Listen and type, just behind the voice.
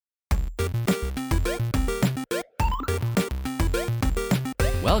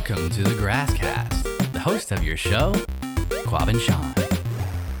Welcome to the Grasscast, the host of your show, Quab and Sean.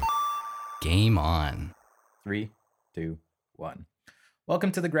 Game on. 3, 2, 1.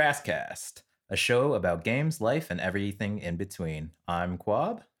 Welcome to the Grasscast, a show about games, life, and everything in between. I'm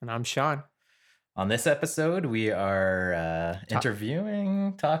Quab. And I'm Sean. On this episode, we are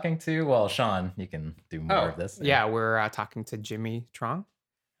talking to, Sean, you can do more of this. Yeah, we're talking to Jimmy Truong,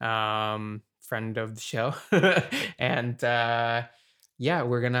 friend of the show. And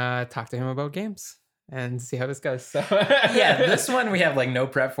we're going to talk to him about games and see how this goes. So this one we have like no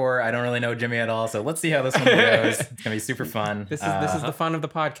prep for. I don't really know Jimmy at all. So let's see how this one goes. It's going to be super fun. This is the fun of the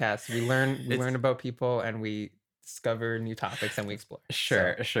podcast. We learn about people and we discover new topics and we explore.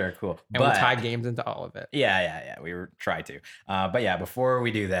 Sure, cool. And we'll tie games into all of it. Yeah. We try to. But before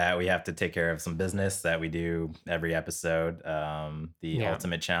we do that, we have to take care of some business that we do every episode. The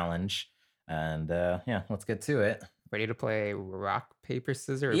ultimate challenge. And let's get to it. Ready to play rock, paper,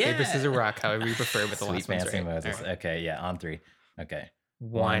 scissors, or paper, scissors, rock, however you prefer, but the last one's right. Moses. Right. Okay, on 3. Okay.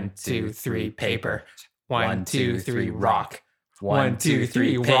 1, 2, 3, paper. 1, 2, 3, rock. 1, 2,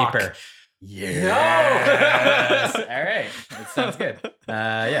 3, paper. Yes. All right. That sounds good.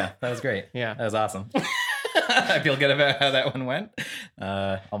 That was great. Yeah. That was awesome. I feel good about how that one went.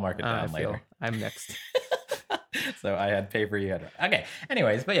 I'll mark it down later. I'm mixed. So I had paper, you had rock. Okay.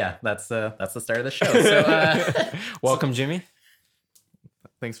 Anyways, but that's the start of the show. So welcome, Jimmy.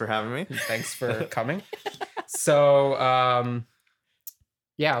 Thanks for having me. Thanks for coming. So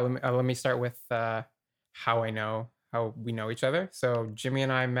let me start with how we know each other. So Jimmy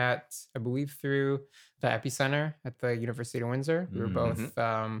and I met, I believe, through the Epicenter at the University of Windsor. We were both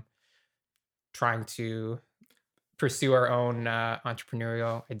trying to pursue our own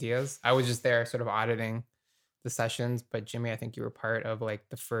entrepreneurial ideas. I was just there sort of auditing the sessions, but Jimmy, I think you were part of like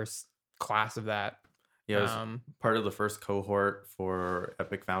the first class of that. Yeah, I was part of the first cohort for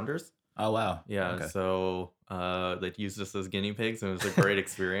Epic Founders. Oh, wow. Yeah, okay. So they used us as guinea pigs, and it was a great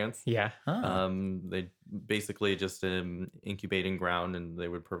experience. Yeah. They basically just an incubating ground, and they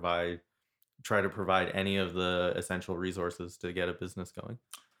would try to provide any of the essential resources to get a business going.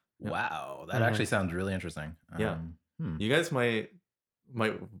 Yeah. Wow, that actually sounds really interesting. You guys might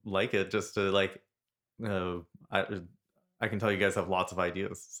like it just to like. I can tell you guys have lots of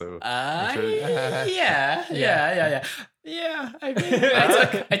ideas. So yeah.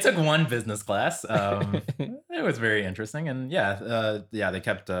 I took one business class. It was very interesting, and they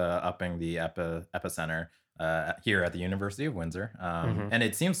kept upping the Epicenter here at the University of Windsor, and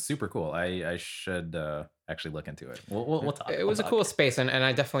it seems super cool. I should actually look into it. We'll talk. It was a cool space, and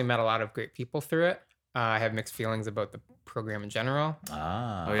I definitely met a lot of great people through it. I have mixed feelings about the program in general.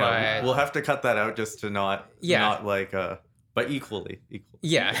 We'll have to cut that out just to not like but equally.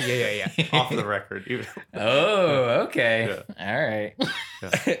 Yeah. Off the record. Oh, okay. Yeah. All right.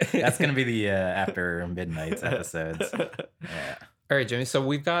 Yeah. That's gonna be the after midnight episodes. Yeah. All right, Jimmy. So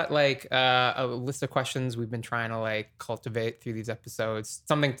we've got like a list of questions we've been trying to like cultivate through these episodes.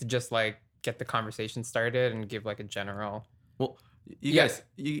 Something to just like get the conversation started and give like a general. Well, you guys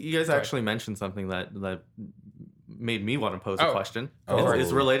actually mentioned something that made me want to pose a question.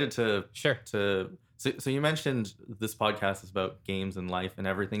 It's related to So you mentioned this podcast is about games and life and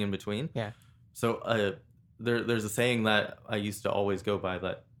everything in between. Yeah. So there's a saying that I used to always go by,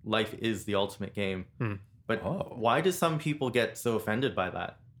 that life is the ultimate game. But why do some people get so offended by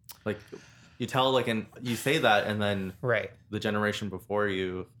that? Like you tell and you say that, and then the generation before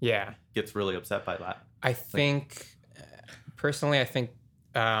you gets really upset by that. I think personally,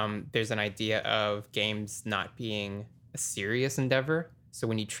 there's an idea of games not being a serious endeavor. So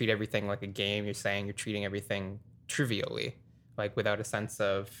when you treat everything like a game, you're saying you're treating everything trivially, like without a sense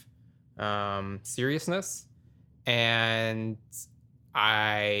of seriousness. And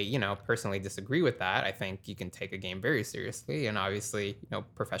I, personally disagree with that. I think you can take a game very seriously, and obviously,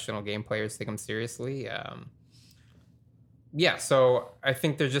 professional game players take them seriously. So I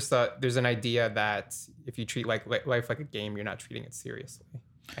think there's an idea that if you treat life like a game, you're not treating it seriously.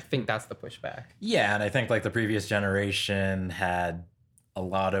 I think that's the pushback. Yeah, and I think like the previous generation had a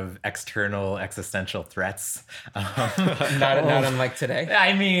lot of external existential threats. Not unlike today.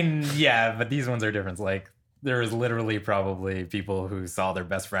 I mean, yeah, but these ones are different. Like there was literally probably people who saw their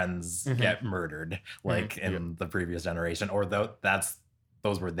best friends get murdered, like in the previous generation, or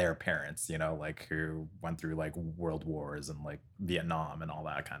those were their parents, like who went through like world wars and like Vietnam and all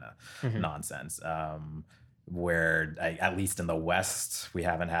that kind of nonsense. Where at least in the West, we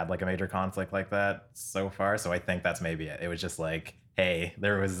haven't had like a major conflict like that so far. So I think that's maybe it. It was just like, hey,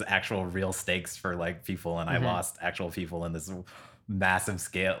 there was actual real stakes for like people, and I lost actual people in this massive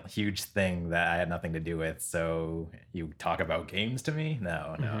scale, huge thing that I had nothing to do with. So you talk about games to me?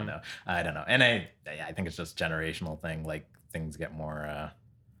 No. I don't know. And I think it's just generational thing. Like things get more,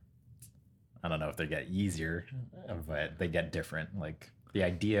 I don't know if they get easier, but they get different. Like the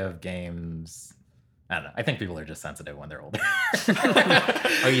idea of games, I don't know. I think people are just sensitive when they're older.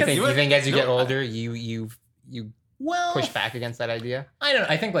 Oh, you think as you get older, you well, push back against that idea? I don't know.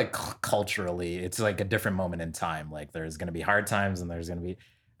 I think like culturally, it's like a different moment in time. Like there's going to be hard times and there's going to be,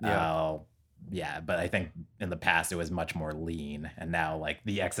 but I think in the past it was much more lean. And now like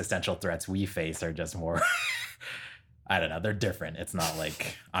the existential threats we face are just more, I don't know. They're different. It's not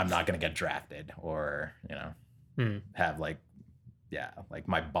like I'm not going to get drafted or, have like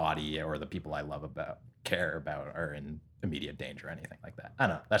my body or the people I love care about are in immediate danger or anything like that. I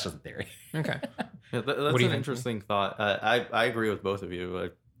don't know. That's just a theory. Okay. Yeah, that's an interesting thought. I agree with both of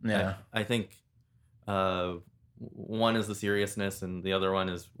you. I think one is the seriousness and the other one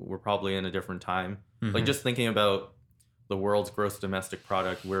is we're probably in a different time. Mm-hmm. Like just thinking about the world's gross domestic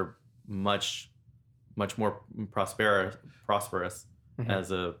product, we're much more prosperous mm-hmm.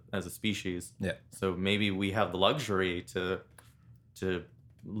 as a species. Yeah. So maybe we have the luxury to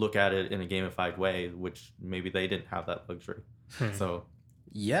look at it in a gamified way, which maybe they didn't have that luxury. So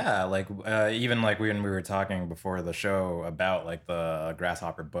yeah, like even like when we were talking before the show about like the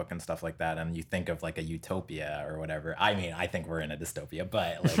Grasshopper book and stuff like that, and you think of like a utopia or whatever. I mean, I think we're in a dystopia,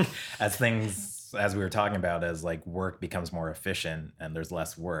 but like as we were talking about, as like work becomes more efficient and there's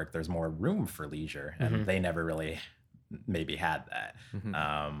less work, there's more room for leisure, and mm-hmm. they never really maybe had that.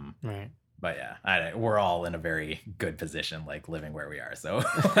 Mm-hmm. Right. But yeah, we're all in a very good position, like living where we are. So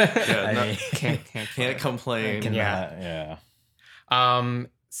can't complain. Yeah.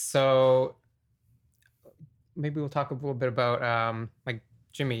 So maybe we'll talk a little bit about like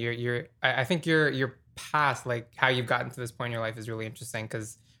Jimmy. I think your past, like how you've gotten to this point in your life, is really interesting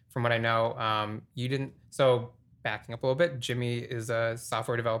because from what I know, you didn't. So backing up a little bit, Jimmy is a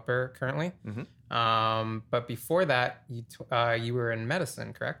software developer currently. Mm-hmm. But before that, you were in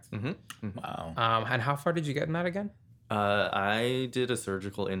medicine, correct? Mm-hmm. Mm-hmm. Wow. And how far did you get in that again? I did a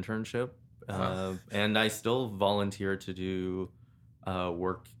surgical internship, and I still volunteer to do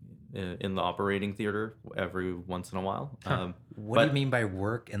work in the operating theater every once in a while. What do you mean by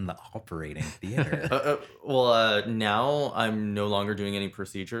work in the operating theater? Now I'm no longer doing any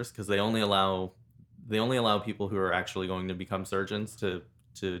procedures because they only allow people who are actually going to become surgeons to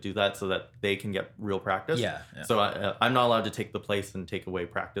do that so that they can get real practice. Yeah. So I'm not allowed to take the place and take away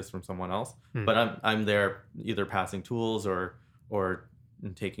practice from someone else. But I'm there either passing tools or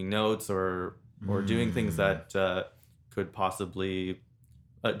taking notes or doing things that could possibly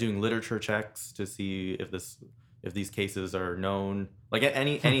doing literature checks to see if these cases are known. Like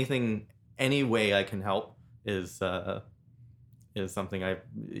anything, any way I can help is something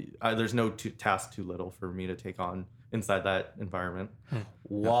there's no task too little for me to take on inside that environment.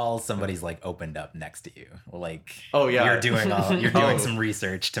 While somebody's like opened up next to you, like you're doing some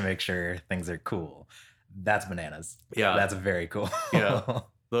research to make sure things are cool. That's bananas. Yeah, that's very cool. Yeah,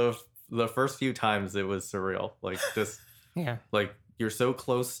 the first few times it was surreal. Like just like you're so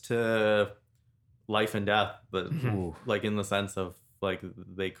close to life and death, but like in the sense of like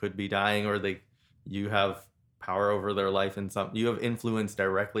they could be dying or you have power over their life and you have influence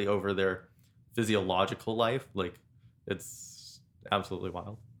directly over their physiological life. Like it's absolutely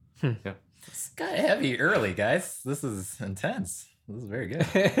wild. Yeah. It's got heavy early, guys. This is intense. This is very good.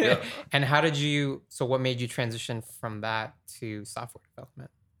 Yeah. And what made you transition from that to software development?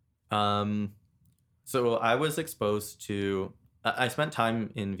 So I was exposed to, I spent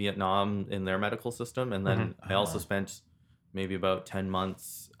time in Vietnam in their medical system. And then I also spent maybe about 10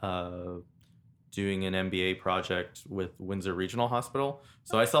 months, doing an MBA project with Windsor Regional Hospital.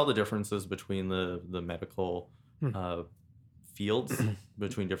 So I saw the differences between the medical fields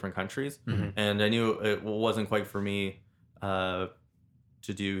between different countries. And I knew it wasn't quite for me to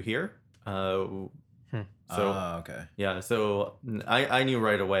do here. So I knew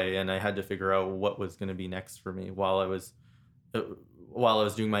right away, and I had to figure out what was going to be next for me while I was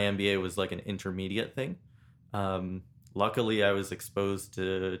doing my MBA. Was like an intermediate thing. Luckily, I was exposed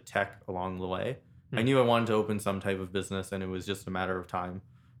to tech along the way. I knew I wanted to open some type of business, and it was just a matter of time.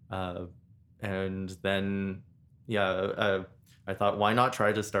 And then, I thought, why not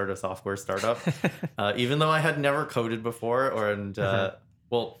try to start a software startup? Even though I had never coded before,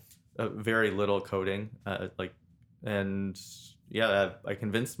 very little coding. I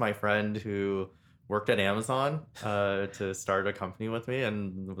convinced my friend who worked at Amazon to start a company with me,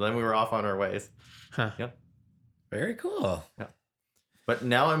 and then we were off on our ways. Very cool. Yeah. But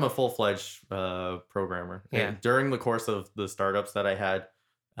now I'm a full-fledged programmer. Yeah. And during the course of the startups that I had,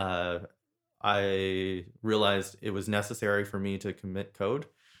 I realized it was necessary for me to commit code.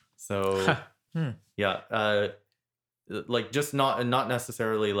 So yeah, like just not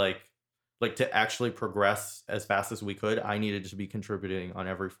necessarily like to actually progress as fast as we could. I needed to be contributing on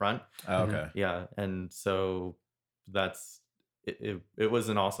every front. Oh, okay. Yeah, and so that's it was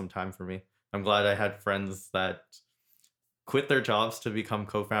an awesome time for me. I'm glad I had friends that quit their jobs to become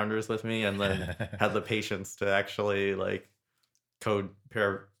co-founders with me, and then had the patience to actually like code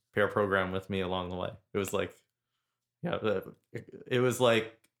pair program with me along the way. It was like, yeah, it was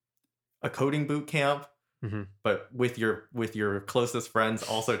like a coding boot camp, but with your closest friends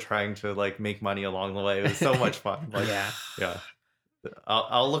also trying to like make money along the way. It was so much fun. Like, yeah.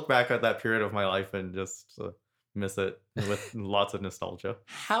 I'll look back at that period of my life and just miss it with lots of nostalgia.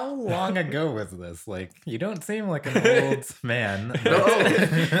 How long ago was this? Like, you don't seem like an old man.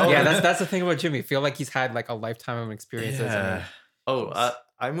 Yeah, that's the thing about Jimmy. I feel like he's had like a lifetime of experiences. Yeah.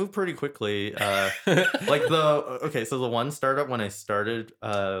 I moved pretty quickly. So the one startup when I started,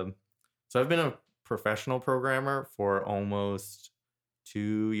 so I've been a professional programmer for almost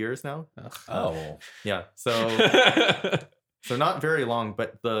 2 years now. Yeah. So not very long,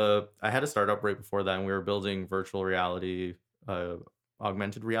 but I had a startup right before that, and we were building virtual reality,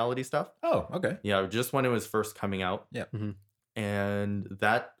 augmented reality stuff. Oh, okay. Yeah, just when it was first coming out. Yeah. And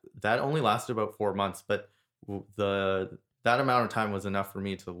that only lasted about 4 months, but that amount of time was enough for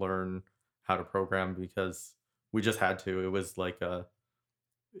me to learn how to program because we just had to. It was like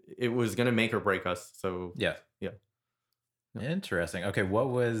it was gonna make or break us. So yeah. Interesting. Okay, what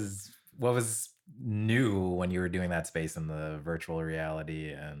was new when you were doing that space in the virtual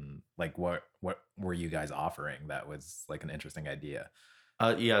reality, and like what were you guys offering that was like an interesting idea?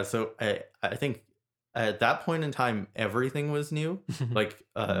 So I think at that point in time everything was new. Like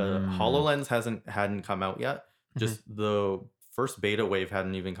HoloLens hadn't come out yet. Just the first beta wave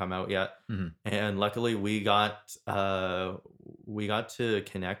hadn't even come out yet. And luckily we got to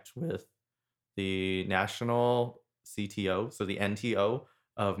connect with the national CTO, so the NTO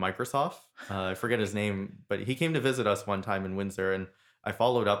of Microsoft. I forget his name, but he came to visit us one time in Windsor, and I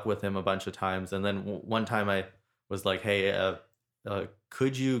followed up with him a bunch of times. And then one time I was like, hey,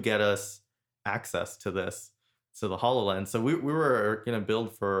 could you get us access to the HoloLens? So we were going to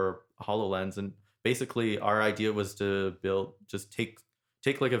build for HoloLens, and basically our idea was to take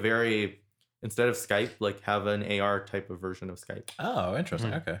like a very, instead of Skype, like have an AR type of version of Skype. Oh,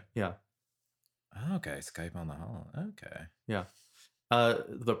 interesting. Okay. Yeah. Okay. Skype on the HoloLens. Okay. Yeah.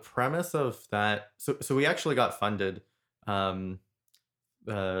 The premise of that, so we actually got funded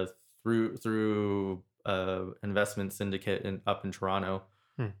through investment syndicate up in Toronto.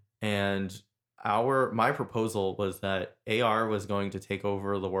 And my proposal was that AR was going to take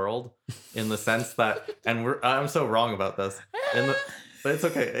over the world in the sense that, and I'm so wrong about this, but it's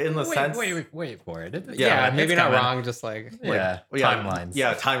okay. In the sense, wait for it. Maybe not wrong. Just like timelines.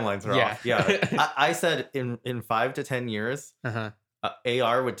 Yeah, timelines are off. Yeah, I said in 5 to 10 years,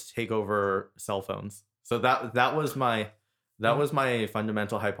 AR would take over cell phones. So that was my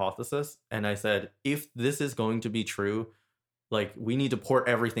fundamental hypothesis, and I said, if this is going to be true, like we need to port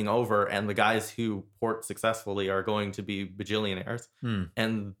everything over, and the guys who port successfully are going to be bajillionaires.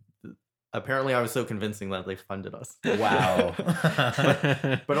 And apparently I was so convincing that they funded us. Wow.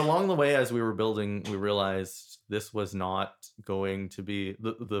 but along the way, as we were building, we realized this was not going to be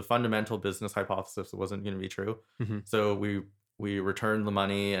the fundamental business hypothesis wasn't going to be true. So we returned the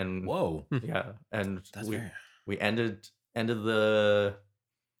money, and and we ended that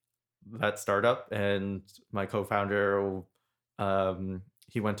startup, and my co-founder,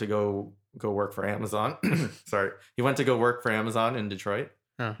 he went to go work for Amazon. Sorry, he went to go work for Amazon in Detroit.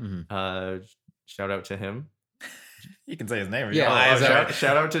 Shout out to him. You can say his name.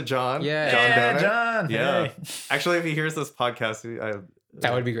 Shout out to John. John. Yeah. Hey. Actually, if he hears this podcast,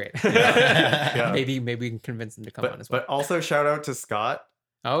 that would be great. Maybe we can convince him to come on as well. But also shout out to Scott.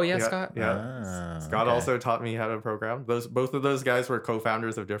 Oh yeah, Scott. Yeah. Scott also taught me how to program. Both of those guys were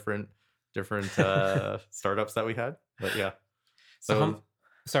co-founders of different startups that we had. But yeah. So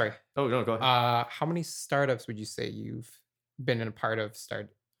sorry. Oh no, go ahead. How many startups would you say you've been in a part of started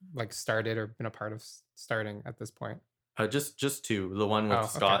or been a part of starting at this point? Just two. The one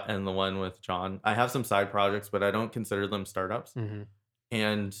with Scott and the one with John. I have some side projects, but I don't consider them startups.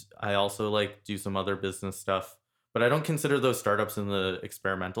 And I also like do some other business stuff, but I don't consider those startups in the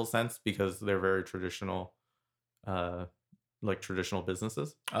experimental sense because they're very traditional, like traditional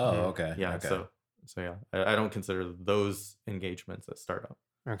businesses. Oh, okay. Yeah. Okay. So yeah, I don't consider those engagements as startup.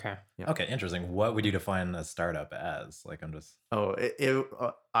 Okay. Yeah. Okay, interesting. What would you define a startup as? Like, I'm just. Oh,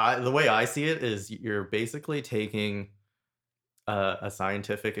 the way I see it is you're basically taking a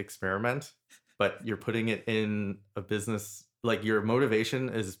scientific experiment, but you're putting it in a business. Like your motivation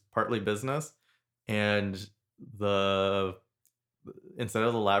is partly business, and instead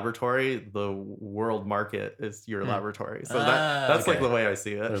of the laboratory, the world market is your laboratory. So that's Okay. like the way I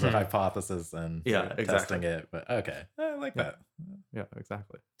see it. There's a hypothesis and Yeah, you're exactly. testing it, but okay, I like that. Yeah,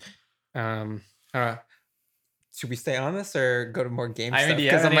 exactly. Should we stay on this or go to more game I mean, stuff? do you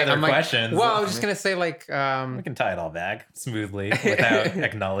have any other I'm like, questions? well, I was just gonna say like, We can tie it all back smoothly without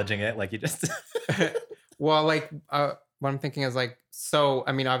acknowledging it, like you just. well, like what I'm thinking is like, so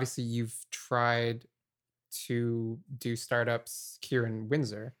I mean, obviously you've tried to do startups here in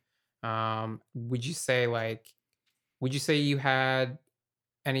Windsor. Would you say you had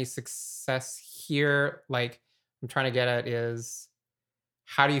any success here? Like, I'm trying to get at is,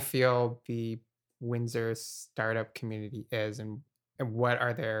 how do you feel the Windsor startup community is, and what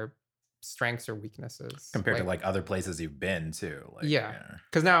are their strengths or weaknesses Compared to like other places you've been to? Like, yeah,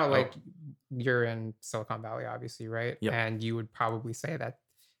 because now like you're in Silicon Valley, obviously, right? Yep. And you would probably say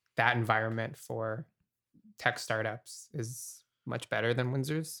that environment for tech startups is much better than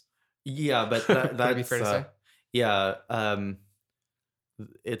Windsor's. Yeah, but Would it be fair to say? yeah,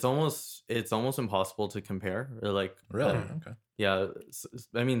 it's almost impossible to compare. Like, really? Okay. yeah,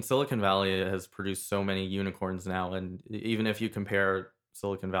 I mean, Silicon Valley has produced so many unicorns now, and even if you compare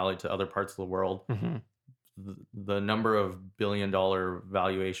Silicon Valley to other parts of the world, the number of billion-dollar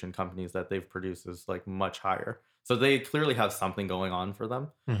valuation companies that they've produced is like much higher. So they clearly have something going on for them.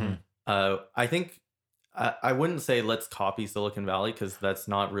 I think I wouldn't say let's copy Silicon Valley, because that's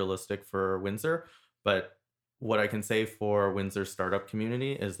not realistic for Windsor. But what I can say for Windsor startup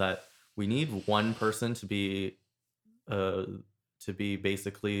community is that we need one person to be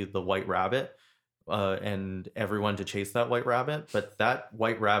basically the white rabbit, and everyone to chase that white rabbit. But that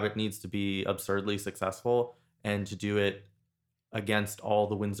white rabbit needs to be absurdly successful, and to do it against all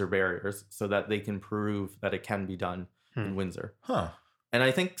the Windsor barriers, so that they can prove that it can be done in Windsor. And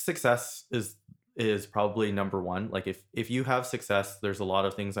I think success is probably number one. Like if you have success, there's a lot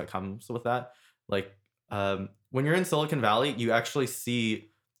of things that comes with that. Like when you're in Silicon Valley, you actually see.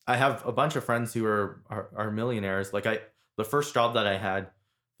 I have a bunch of friends who are millionaires. Like the first job that I had,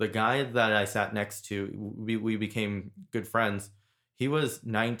 the guy that I sat next to, we became good friends. He was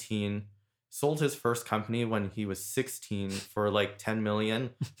 19, sold his first company when he was 16 for like 10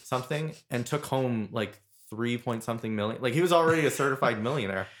 million something, and took home like 3-point-something million. Like he was already a certified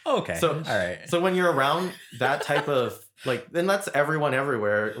millionaire. Okay. So all right. So when you're around that type of like, then that's everyone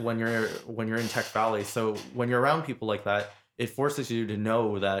everywhere when you're in Tech Valley. So when you're around people like that, it forces you to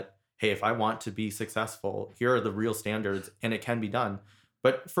know that, hey, if I want to be successful, here are the real standards, and it can be done.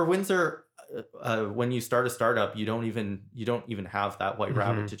 But for Windsor, when you start a startup, you don't even have that white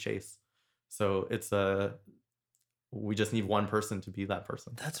rabbit to chase. So it's we just need one person to be that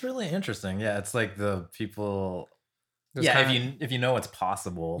person. That's really interesting. Yeah, it's like the people. Those yeah, kind if you know it's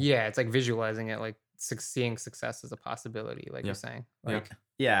possible. Yeah, it's like visualizing it, like seeing success as a possibility, like you're saying. Like,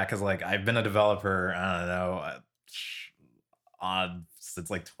 yeah, because like I've been a developer, I don't know, since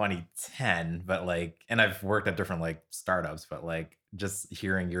like 2010, but like, and I've worked at different like startups, but like just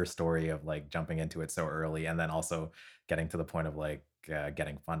hearing your story of like jumping into it so early, and then also getting to the point of like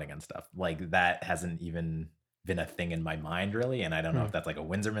getting funding and stuff, like that hasn't even been a thing in my mind really. And I don't know if that's like a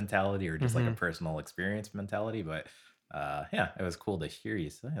Windsor mentality or just like a personal experience mentality, but yeah, it was cool to hear you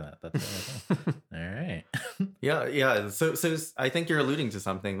say that. That's really cool. All right. Yeah. So I think you're alluding to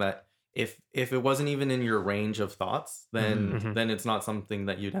something that if it wasn't even in your range of thoughts, then it's not something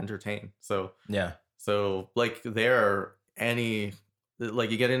that you'd entertain. So yeah. So like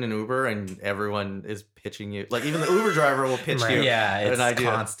like you get in an Uber and everyone is pitching you, like even the Uber driver will pitch you it's an idea.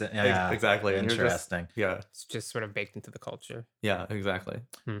 Constant. Yeah, exactly. Interesting. it's just sort of baked into the culture. Yeah, exactly.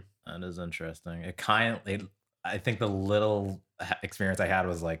 That is interesting. I think the little experience I had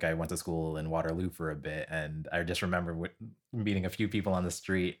was like I went to school in Waterloo for a bit, and I just remember meeting a few people on the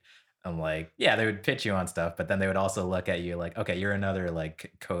street. I'm like, yeah, they would pitch you on stuff, but then they would also look at you like, okay, you're another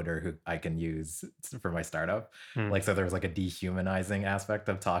like coder who I can use for my startup. Like, so there was like a dehumanizing aspect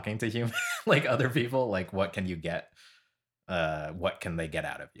of talking to like other people. Like, what can you get? What can they get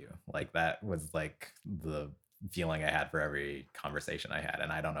out of you? Like that was like the feeling I had for every conversation I had,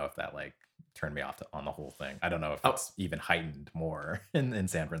 and I don't know if that like turned me off on the whole thing. I don't know if it's even heightened more in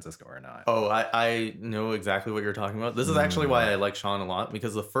San Francisco or not. Oh, I know exactly what you're talking about. This is actually why I like Sean a lot,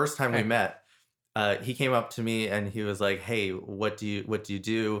 because the first time we met, he came up to me and he was like, "Hey, what do you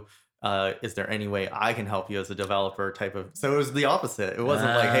do?" is there any way I can help you as a developer type of. So it was the opposite. It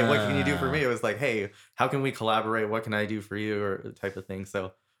wasn't like, hey, what can you do for me? It was like, hey, how can we collaborate? What can I do for you, or type of thing.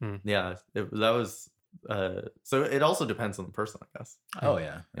 So yeah, that was. So it also depends on the person, I guess. Oh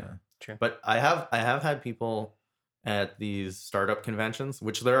yeah. True. But I have had people at these startup conventions,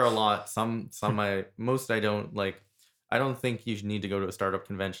 which there are a lot. Some most I don't like. I don't think you need to go to a startup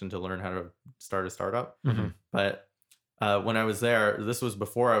convention to learn how to start a startup. But when I was there, this was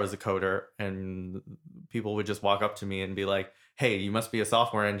before I was a coder, and people would just walk up to me and be like, "Hey, you must be a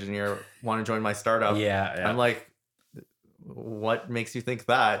software engineer. Want to join my startup?" Yeah. I'm like, what makes you think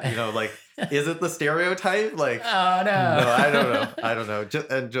that? Like, is it the stereotype? Like, oh no, I don't know.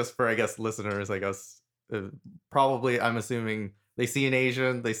 Just for, I guess, listeners, I guess probably, I'm assuming they see an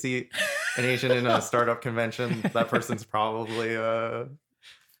Asian in a startup convention. That person's probably a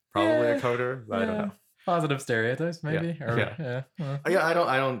coder. I don't know. Positive stereotypes, maybe. Yeah. I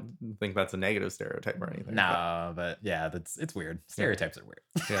don't think that's a negative stereotype or anything. No, but yeah, it's weird. Stereotypes are weird.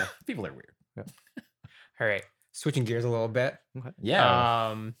 Yeah, people are weird. All right, switching gears a little bit.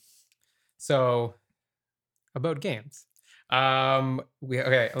 Yeah. So about games. So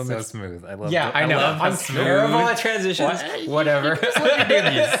smooth. I love. Yeah, it. I know. I'm terrible at transitions. Whatever. Just let me do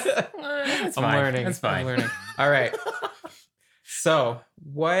these. It's I'm fine. learning. It's fine. I'm learning. All right. So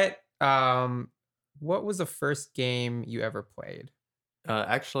what was the first game you ever played?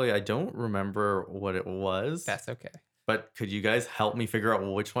 Actually, I don't remember what it was. That's okay. But could you guys help me figure out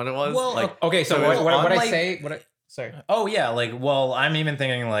which one it was? Well, okay. So what I say? Sorry. Oh yeah, like, well, I'm even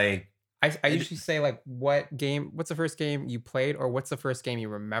thinking like. I usually say like, what's the first game you played, or what's the first game you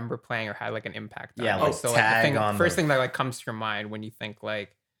remember playing or had like an impact on? Yeah, you? like So tag like on first thing that like comes to your mind when you think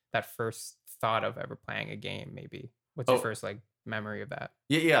like that first thought of ever playing a game, maybe. What's your first like memory of that?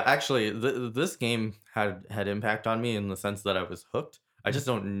 Yeah. Actually, this game had impact on me in the sense that I was hooked. I just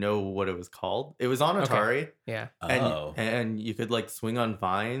don't know what it was called. It was on Atari. Okay. Yeah. And you could like swing on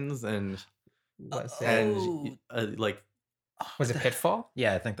vines and like. Was it Pitfall?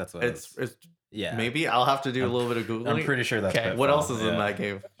 Yeah, I think that's what it's. Yeah, maybe I'll have to do a little bit of Googling. I'm pretty sure that's Pitfall. What else is in that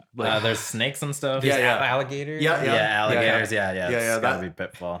game? Like, there's snakes and stuff. Alligators. Yeah, alligators. Yeah. It's gotta be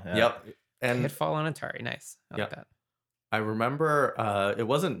Pitfall. Yeah. Yep. And Pitfall on Atari. Nice. I like that. I remember it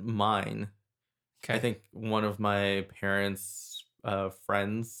wasn't mine. Okay. I think one of my parents'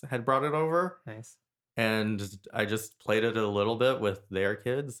 friends had brought it over. Nice. And I just played it a little bit with their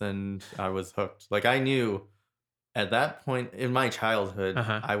kids, and I was hooked. Like, I knew at that point in my childhood,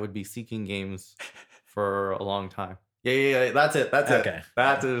 I would be seeking games for a long time. Yeah. That's it. Okay.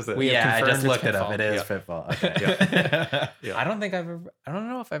 That is it. I just looked it up. It is Pitfall. Okay. I don't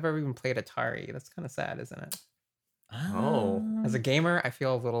know if I've ever even played Atari. That's kind of sad, isn't it? Oh. As a gamer, I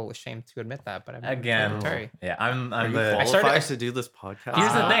feel a little ashamed to admit that, but I'm again. Atari. Yeah, I'm Are you the. qualified to do this podcast.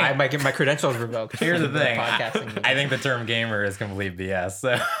 Here's the thing. I might get my credentials revoked. Here's the thing. Podcasting. I think the term gamer is complete BS.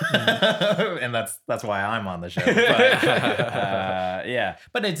 So, and that's why I'm on the show. But, yeah,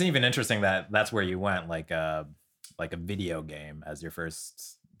 but it's even interesting that that's where you went, like a video game as your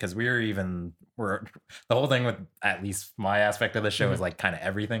first. Because we're the whole thing with at least my aspect of the show is like kind of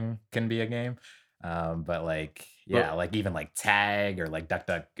everything can be a game. But like, yeah, like even like tag or like Duck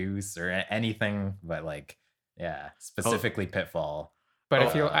Goose or anything, but like, yeah, specifically Pitfall. But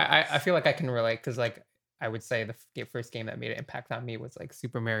I feel like I can relate, because like I would say the first game that made an impact on me was like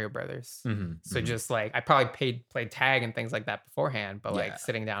Super Mario Brothers. So just like I probably played tag and things like that beforehand, but like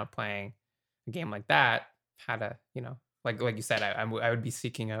sitting down playing a game like that had a, like you said, I would be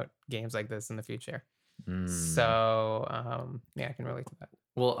seeking out games like this in the future. So yeah, I can relate to that.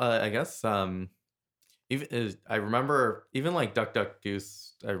 Well, I guess I remember even like Duck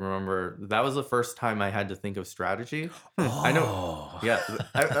Goose. I remember that was the first time I had to think of strategy. I know. Yeah,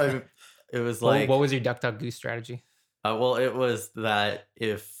 it was like. What was your Duck Goose strategy? Well, it was that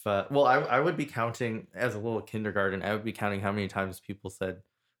if I would be counting as a little kindergarten. I would be counting how many times people said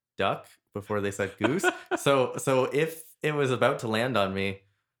duck before they said goose. So if it was about to land on me,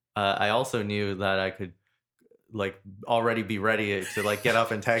 I also knew that I could like already be ready to like get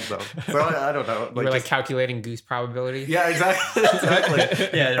up and tag them. So I don't know. You were like calculating goose probability. Yeah, exactly.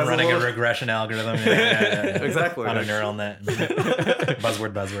 Yeah, running a regression algorithm. Yeah. Exactly. On a neural net.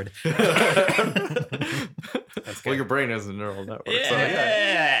 Buzzword. That's well, your brain is a neural network. Yeah. So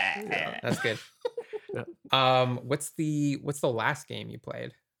Yeah. That's good. Yeah. What's the last game you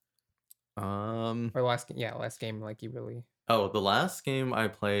played? Or last game like you really. Oh, the last game I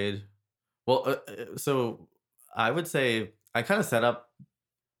played. Well, so I would say I kind of set up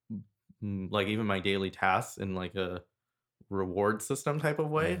like even my daily tasks in like a reward system type of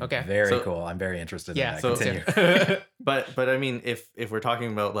way. Okay. Very cool. I'm very interested in that. so- Continue. But I mean, if we're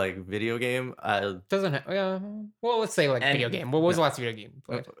talking about like video game, Doesn't well, let's say like And- video game. What was the last video game you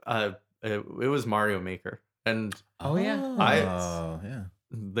played? it was Mario Maker, and Oh, yeah. Yeah.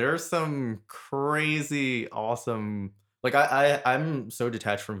 there's some crazy awesome. Like I'm so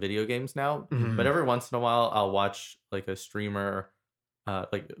detached from video games now, Mhm. but every once in a while I'll watch like a streamer,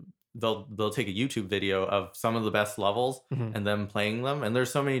 like they'll take a YouTube video of some of the best levels Mhm. and them playing them, and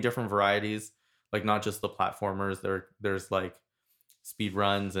there's so many different varieties, like not just the platformers. There's like speed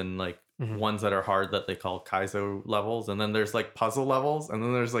runs and like Mhm. ones that are hard that they call Kaizo levels, and then there's like puzzle levels, and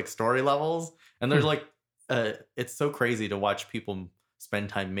then there's like story levels, and there's like it's so crazy to watch people spend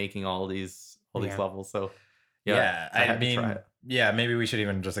time making all these Yeah. levels. So Yeah, I I had to try mean, it. yeah, maybe we should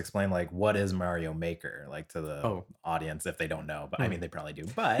even just explain like what is Mario Maker, like to the Oh. audience if they don't know. But I Hmm. mean, they probably do.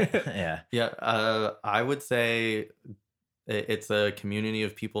 But yeah, I would say it's a community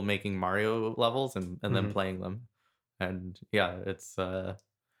of people making Mario levels and then Mhm. playing them, and yeah, it's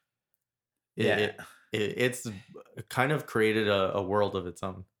yeah, it's kind of created a world of its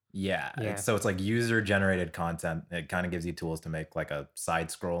own. yeah. Yeah. So it's like user generated content. It kind of gives you tools to make like a side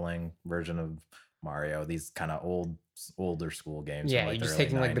scrolling version of Mario. These kind of older school games. Yeah, from, like, you're the just early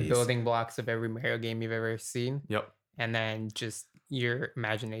taking like the 90s. building blocks of every Mario game you've ever seen, Yep. and then just your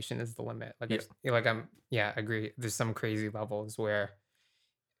imagination is the limit. Like, Yeah. agree. There's some crazy levels where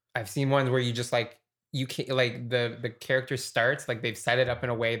I've seen ones where you just like you can't like the character starts like they've set it up in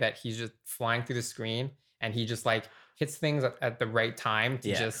a way that he's just flying through the screen and he just like hits things at the right time to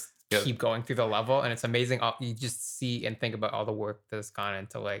Yeah. just Yep. keep going through the level, and it's amazing. You just see and think about all the work that's gone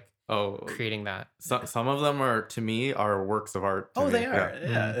into like Oh, creating that. some of them are to me are works of art. To Oh, me. they are. Yeah.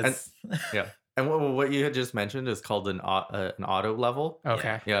 Yeah. Mhm. It's, Yeah. And what you had just mentioned is called an auto level.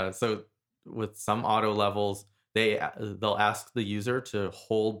 Okay. Yeah. So with some auto levels, they'll ask the user to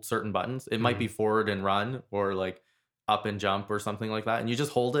hold certain buttons. It might be forward and run or like up and jump or something like that, and you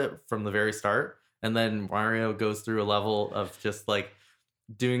just hold it from the very start, and then Mario goes through a level of just like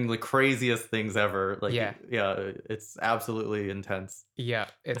doing the craziest things ever. Like Yeah. it's absolutely intense Yeah,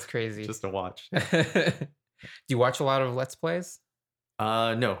 it's crazy. just to watch. Do you watch a lot of Let's Plays?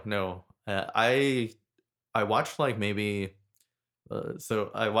 No. I watched like maybe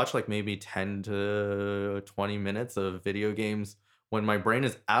I watched like maybe 10 to 20 minutes of video games when my brain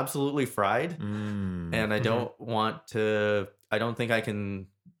is absolutely fried and I don't want to. I don't think I can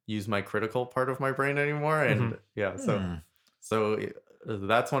use my critical part of my brain anymore. And so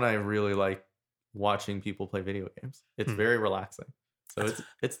that's when I really like watching people play video games. It's very relaxing. So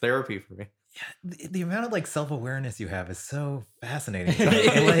it's therapy for me. yeah, the amount of like self-awareness you have is so fascinating.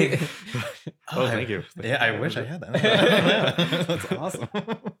 Like, Thank you. Yeah, I wish I had that. That's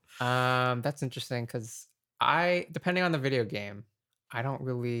awesome. That's interesting because depending on the video game, I don't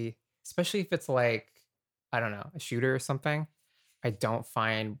really, especially if it's like, I don't know, a shooter or something, I don't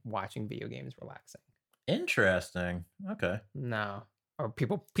find watching video games relaxing. Interesting. Okay. No. Or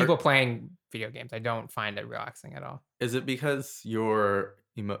people playing video games, I don't find it relaxing at all. Is it because you're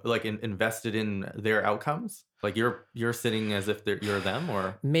invested in their outcomes? Like you're sitting as if you're them,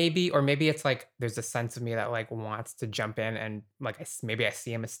 or Maybe it's like there's a sense of me that like wants to jump in and like maybe I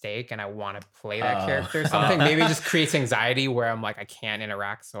see a mistake and I want to play that character or something. Maybe it just creates anxiety where I'm like I can't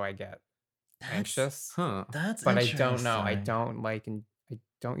interact, so I get anxious. huh? That's But I don't know. I interesting.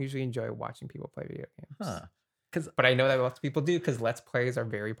 don't usually enjoy watching people play video games. Huh. But I know that lots of people do because Let's Plays are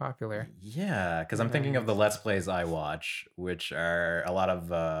very popular. Yeah, because I'm thinking of the Let's Plays I watch, which are a lot of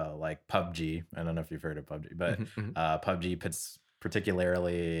like PUBG. I don't know if you've heard of PUBG, but PUBG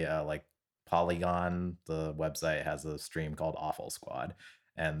particularly like Polygon, the website has a stream called Awful Squad,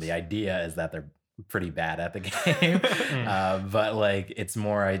 and the idea is that they're pretty bad at the game, but like it's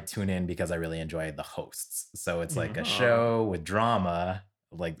more I tune in because I really enjoy the hosts. So it's like a show with drama,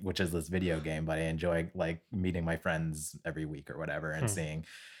 like which is this video game, but I enjoy like meeting my friends every week or whatever and seeing,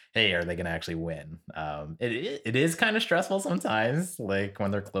 hey, are they gonna actually win? It is kind of stressful sometimes, like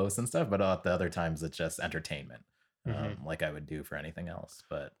when they're close and stuff, but at the other times it's just entertainment, like I would do for anything else.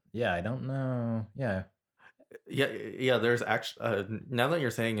 But yeah, I don't know. Yeah. There's actually now that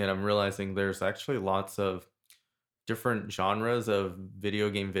you're saying it, I'm realizing there's actually lots of different genres of video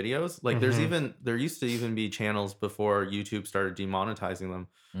game videos. Like there used to even be channels before YouTube started demonetizing them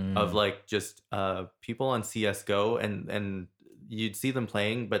of like just people on CS:GO and you'd see them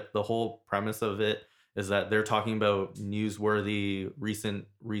playing, but the whole premise of it is that they're talking about newsworthy recent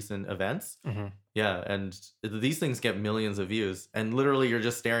events. Yeah, and these things get millions of views, and literally you're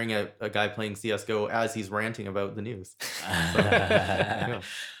just staring at a guy playing CS:GO as he's ranting about the news. So, yeah.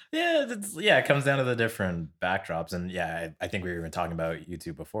 It comes down to the different backdrops. And I think we were even talking about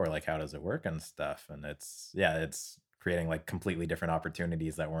YouTube before, like how does it work and stuff. And it's creating like completely different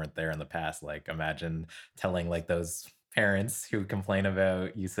opportunities that weren't there in the past. Like imagine telling like those parents who complain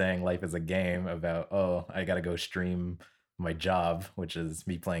about you saying life is a game about, oh, I gotta go stream my job, which is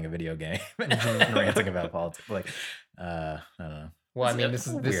me playing a video game and ranting about politics. Like I don't know. Well, I mean, It's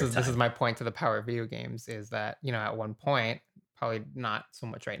a this weird is time. my point to the power of video games is that, at one point, probably not so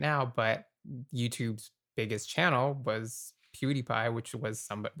much right now, but YouTube's biggest channel was PewDiePie, which was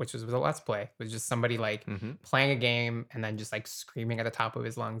a Let's Play. It was just somebody like playing a game and then just like screaming at the top of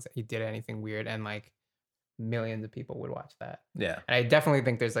his lungs that he did anything weird, and like millions of people would watch that. Yeah. And I definitely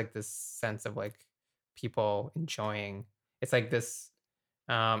think there's like this sense of like people enjoying. It's like this.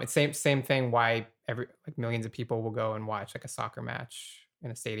 It's same thing. Why like millions of people will go and watch like a soccer match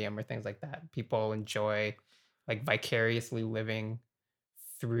in a stadium or things like that. People enjoy like vicariously living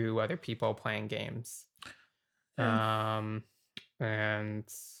through other people playing games. And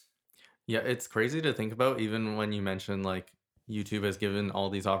yeah, it's crazy to think about. Even when you mention like YouTube has given all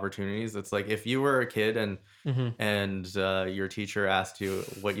these opportunities, it's like if you were a kid and your teacher asked you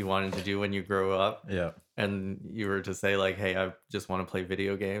what you wanted to do when you grow up, and you were to say like, hey, I just want to play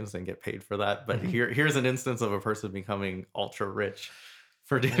video games and get paid for that, but here's an instance of a person becoming ultra rich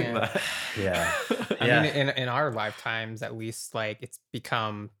for doing that. I mean, in our lifetimes at least, like it's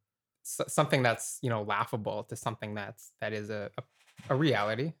become something that's laughable to something that is a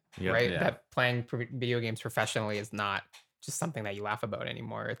reality, right? That playing video games professionally is not just something that you laugh about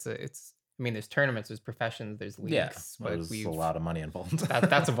anymore. It's I mean, there's tournaments, there's professions, there's leagues, but there's a lot of money involved.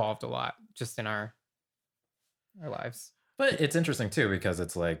 That's evolved a lot just in our lives. But it's interesting too, because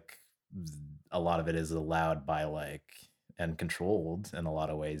it's like a lot of it is allowed by like and controlled in a lot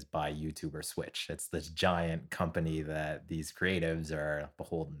of ways by YouTube or Switch. It's this giant company that these creatives are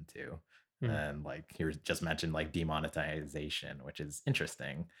beholden to. And like you just mentioned like demonetization, which is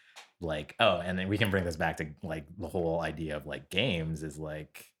interesting. Like, oh, and then we can bring this back to like the whole idea of like games is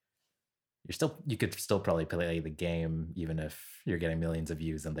like you could still probably play the game even if you're getting millions of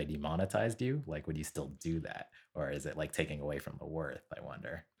views and they demonetized you. Like, would you still do that? Or is it like taking away from the worth? I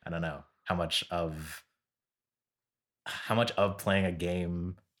wonder. I don't know how much of playing a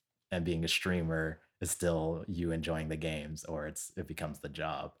game and being a streamer is still you enjoying the games, or it becomes the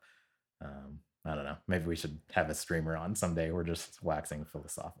job. I don't know. Maybe we should have a streamer on someday. We're just waxing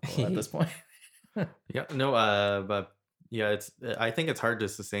philosophical at this point. But yeah, I think it's hard to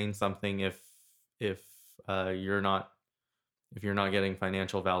sustain something if you're not getting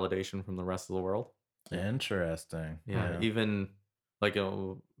financial validation from the rest of the world. Interesting. Yeah. Even like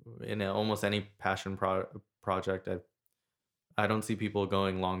in almost any passion project, I don't see people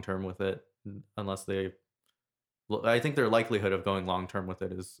going long term with it unless I think their likelihood of going long term with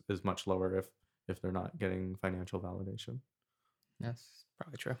it is much lower if they're not getting financial validation. That's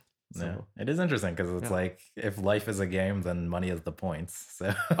probably true. So, it is interesting because it's like if life is a game, then money is the points.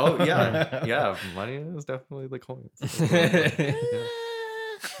 So money is definitely the coins.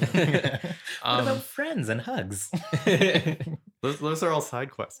 What about friends and hugs? Those are all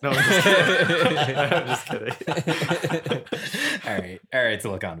side quests. No, I'm just kidding. All right,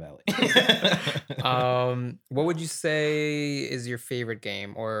 Silicon Valley. What would you say is your favorite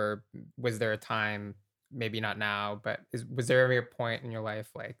game, or was there a time, maybe not now, but was there ever a point in your life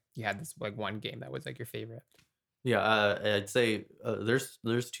like you had this like one game that was like your favorite? Yeah, I'd say there's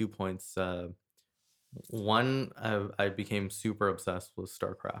 2 points. One, I became super obsessed with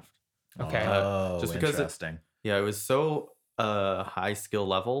StarCraft. Okay. Just because interesting. It was so high skill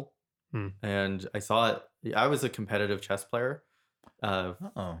level, and I saw it. I was a competitive chess player. At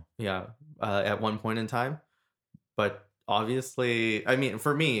one point in time, but obviously, I mean,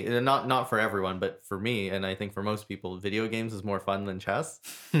 for me, not for everyone, but for me, and I think for most people, video games is more fun than chess.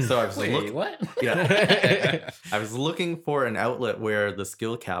 So I was what? Yeah, I was looking for an outlet where the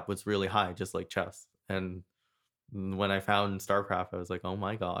skill cap was really high, just like chess. And when I found StarCraft, I was like, oh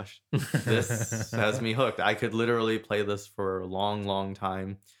my gosh, this has me hooked. I could literally play this for a long, long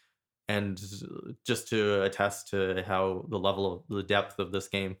time. And just to attest to how the depth of this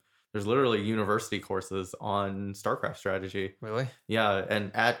game, there's literally university courses on StarCraft strategy. Really? Yeah,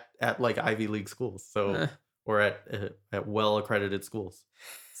 and at like Ivy League schools, so or at well accredited schools.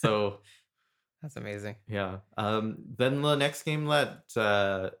 So that's amazing. Yeah. Then the next game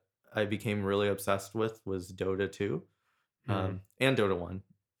that I became really obsessed with was Dota 2, and Dota 1.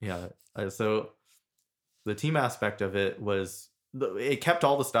 Yeah. So the team aspect of it was it kept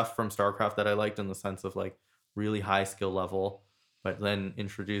all the stuff from StarCraft that I liked in the sense of like really high skill level, but then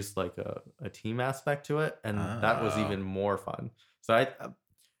introduced like a team aspect to it, and that was even more fun. So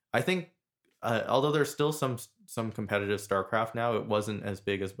I think although there's still some competitive StarCraft now, it wasn't as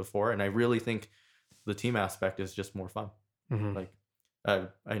big as before, and I really think the team aspect is just more fun. Like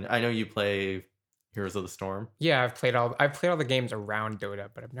I know you play Heroes of the Storm. Yeah, I've played all the games around Dota,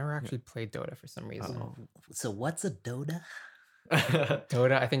 but I've never actually played Dota for some reason. So what's a Dota?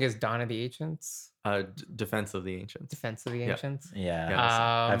 Dota, I think, is Dawn of the Ancients. Defense of the Ancients. Defense of the Ancients.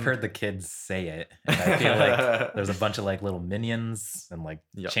 Yeah. I've heard the kids say it. And I feel like there's a bunch of like little minions and like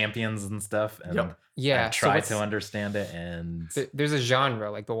champions and stuff. And Yeah. I've tried to understand it, and there's a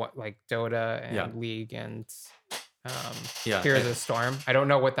genre like like Dota and League and Heroes of the Storm. I don't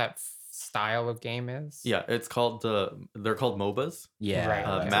know what that style of game is. Yeah, it's called they're called MOBAs. Yeah.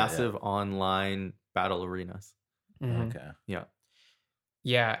 Right. Massive online battle arenas. Okay. Yeah.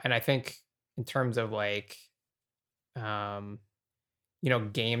 Yeah, and I think in terms of like games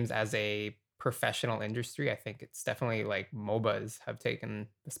as a professional industry, I think it's definitely like MOBAs have taken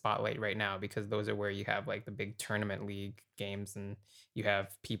the spotlight right now, because those are where you have like the big tournament league games, and you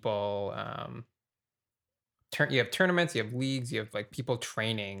have people you have tournaments, you have leagues, you have like people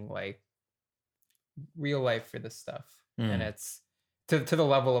training like real life for this stuff. And it's to the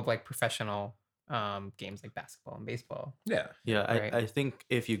level of like professional games like basketball and baseball. Yeah. Right? I think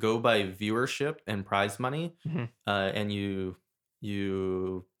if you go by viewership and prize money, and you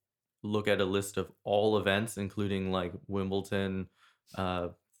look at a list of all events, including like Wimbledon,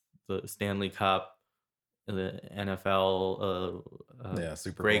 the Stanley Cup, the NFL,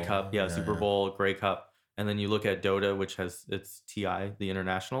 Super Grey Bowl. Cup, Super Bowl, Grey Cup, and then you look at Dota, which has its TI, the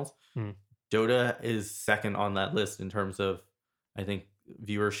internationals. Dota is second on that list in terms of, I think,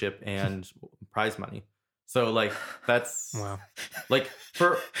 viewership and prize money. So like that's wow. Like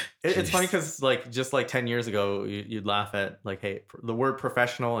for it's funny because like just like 10 years ago you'd laugh at like, hey, the word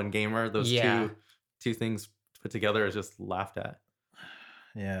professional and gamer, those two things put together is just laughed at.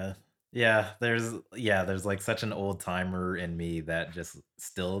 There's like such an old timer in me that just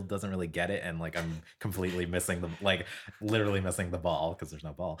still doesn't really get it, and like I'm completely missing literally missing the ball because there's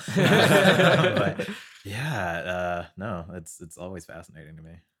no ball. But no, it's always fascinating to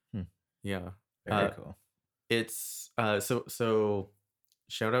me. Very cool. It's so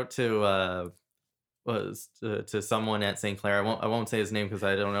shout out to someone at St. Clair. I won't say his name because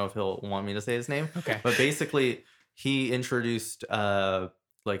I don't know if he'll want me to say his name. Okay. But basically he introduced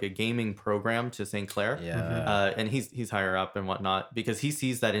like a gaming program to St. Clair. And he's higher up and whatnot because he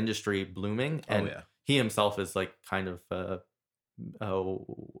sees that industry blooming, and he himself is like kind of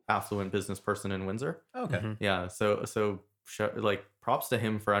affluent business person in Windsor. Okay. Yeah. So like props to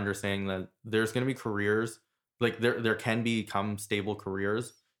him for understanding that there's going to be careers, like there can become stable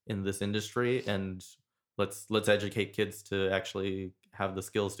careers in this industry, and let's educate kids to actually have the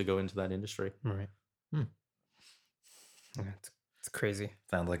skills to go into that industry. Right. It's crazy.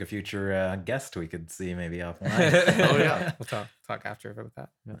 Sounds like a future guest we could see maybe offline. Oh yeah. We'll talk after about that.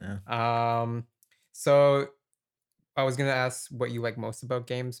 Yeah. So I was gonna ask what you like most about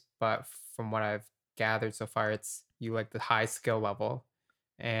games, but from what I've gathered so far, it's you like the high skill level,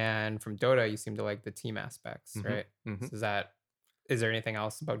 and from Dota you seem to like the team aspects, right? So is there anything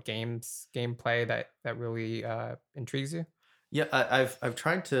else about gameplay that really intrigues you? Yeah, I've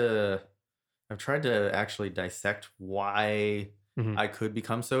tried to actually dissect why I could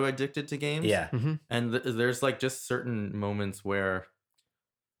become so addicted to games. Yeah. And there's like just certain moments where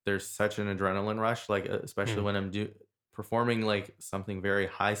there's such an adrenaline rush, like especially when I'm performing like something very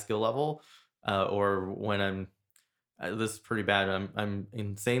high skill level, or when I'm this is pretty bad. I'm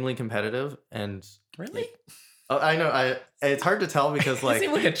insanely competitive, and really. I know. It's hard to tell because like you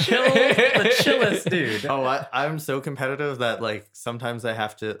seem like the chillest dude. I'm so competitive that like sometimes I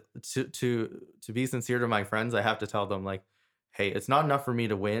have to be sincere to my friends. I have to tell them like, hey, it's not enough for me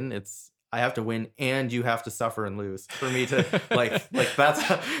to win. I have to win, and you have to suffer and lose for me to like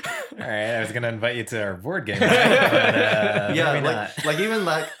that's. All right, I was gonna invite you to our board game, but, like even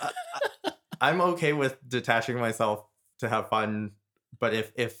like I'm okay with detaching myself to have fun, but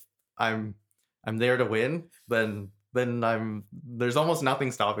if I'm there to win, then there's almost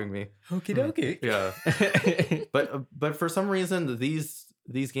nothing stopping me. Okie dokie. Yeah. but for some reason these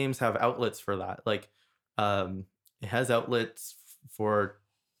games have outlets for that. Like it has outlets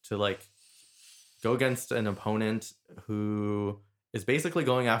to like go against an opponent who is basically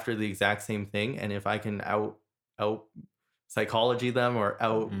going after the exact same thing, and if I can out psychology them or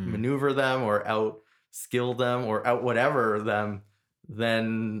out maneuver them or out skill them or out whatever them,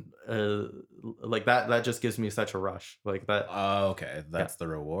 then like that just gives me such a rush like that. Oh, okay, that's the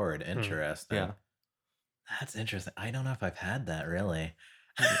reward. Interesting. Yeah, that's interesting. I don't know if I've had that really.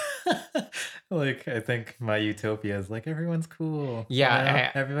 Like, I think my utopia is like everyone's cool.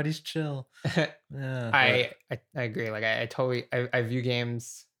 Yeah, everybody's chill. Yeah, I agree. Like I totally I view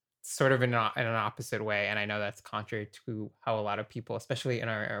games sort of in an opposite way, and I know that's contrary to how a lot of people, especially in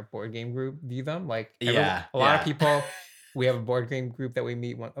our board game group, view them. Like a lot of people, we have a board game group that we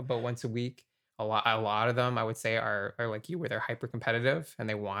meet about once a week. A lot of them, I would say, are like you, where they're hyper competitive and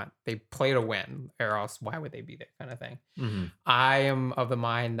they play to win, or else why would they be there, kind of thing. Mm-hmm. I am of the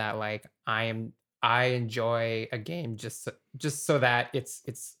mind that like I enjoy a game just so that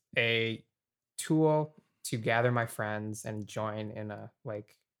it's a tool to gather my friends and join in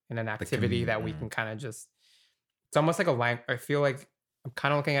an activity that we can kind of just, it's almost like a language. I feel like I'm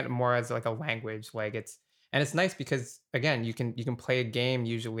kind of looking at it more as like a language. Like it's nice because again, you can play a game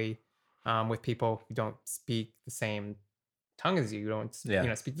usually with people who don't speak the same tongue as you don't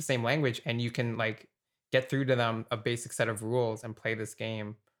speak the same language, and you can like get through to them a basic set of rules and play this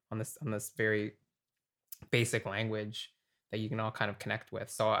game on this very basic language that you can all kind of connect with.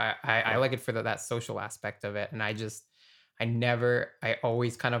 So I like it for that social aspect of it. And I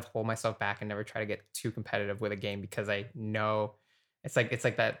always kind of hold myself back and never try to get too competitive with a game, because I know it's like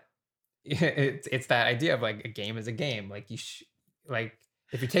that it's that idea of like a game is a game. Like like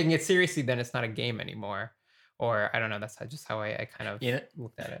if you're taking it seriously, then it's not a game anymore. Or I don't know. That's just how I kind of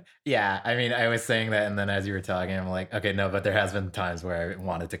looked at it. Yeah, I mean, I was saying that, and then as you were talking, I'm like, okay, no, but there has been times where I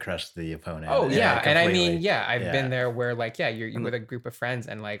wanted to crush the opponent. Oh yeah, and I mean, I've been there where like, you're with a group of friends,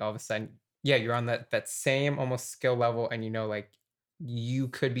 and like all of a sudden, you're on that same almost skill level, and like you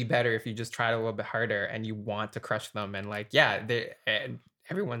could be better if you just tried a little bit harder, and you want to crush them, and like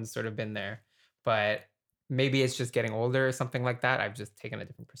everyone's sort of been there, but maybe it's just getting older or something like that. I've just taken a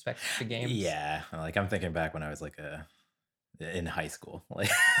different perspective to games. Yeah, like I'm thinking back when I was like in high school, like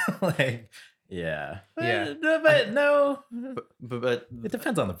but no, but it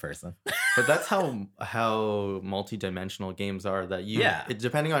depends on the person. But that's how multi-dimensional games are. That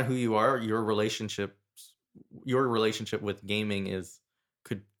depending on who you are, your relationship with gaming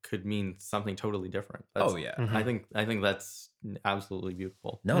could mean something totally different. I think that's absolutely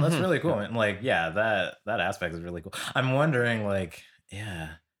beautiful. No, that's really cool. And like, that aspect is really cool. I'm wondering, like,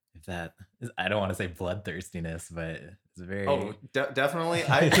 if that is, I don't want to say bloodthirstiness, but it's very definitely.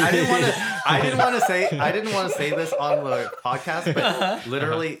 I didn't want to say this on the podcast, but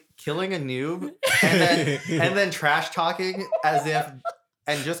literally killing a noob and then trash talking as if,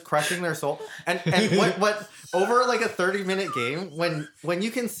 and just crushing their soul, and what over like a 30-minute game, when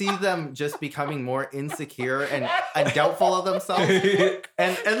you can see them just becoming more insecure and doubtful of themselves,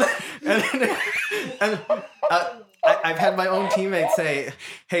 and I've had my own teammates say,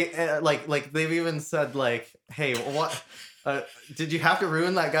 hey, like they've even said like, hey, what did you have to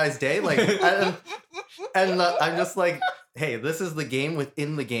ruin that guy's day, like, and I'm just like, hey, this is the game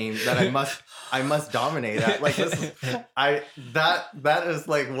within the game that I must dominate at. Like this is, that is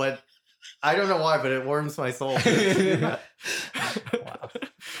like what, I don't know why, but it warms my soul. Wow.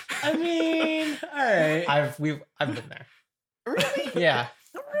 I mean, all right. I've been there. Really? Yeah.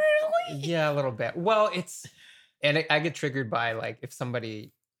 Really? Yeah, a little bit. Well, I get triggered by like if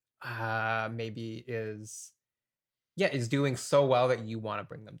somebody maybe is doing so well that you want to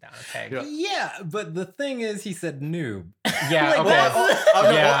bring them down a peg. Yeah, but the thing is, he said noob. Yeah, like,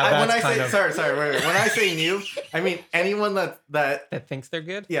 okay. When I say sorry, wait. When I say noob, I mean anyone that thinks they're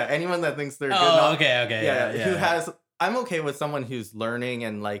good. Yeah, anyone that thinks they're good. Oh, okay. Yeah, who has? I'm okay with someone who's learning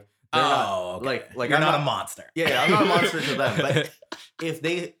and like. They're not, okay. Like you're I'm not a monster. Yeah, I'm not a monster to them. But if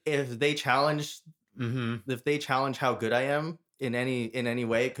they challenge, if they challenge how good I am in any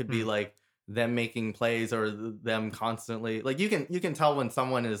way, it could be like them making plays or them constantly, like you can tell when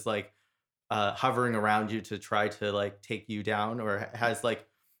someone is like hovering around you to try to like take you down, or has like,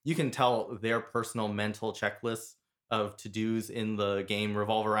 you can tell their personal mental checklists of to-dos in the game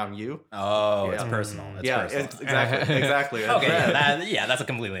revolve around you. Oh, it's personal. It's personal. It's exactly. Okay, that's a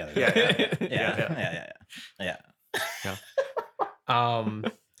completely other thing. Yeah.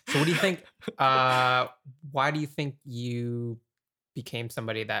 So what do you think? Why do you think you became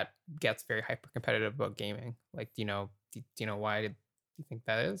somebody that gets very hyper competitive about gaming? Like, do you know why? Do you think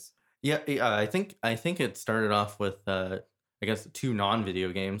that is? Yeah. I think it started off with I guess 2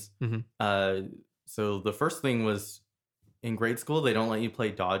 non-video games. So the first thing was in grade school, they don't let you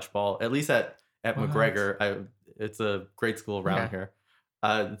play dodgeball, at least at McGregor. It's a grade school around here.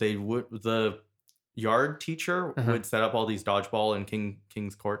 The yard teacher would set up all these dodgeball and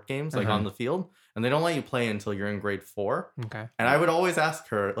King's Court games like on the field, and they don't let you play until you're in grade 4. Okay. And I would always ask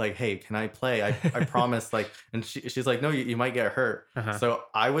her like, hey, can I play? I promise, like, and she's like, no, you might get hurt. So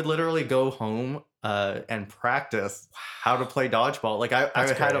I would literally go home and practice how to play dodgeball. Like I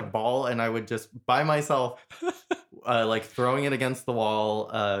had a ball and I would just by myself like throwing it against the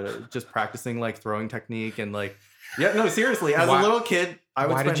wall, just practicing like throwing technique and like no, seriously, as a little kid,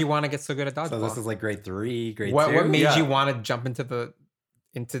 why did you want to get so good at dodgeball? So this is like grade 3, grade 2. What made you want to jump into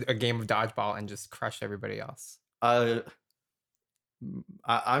a game of dodgeball and just crush everybody else? I'm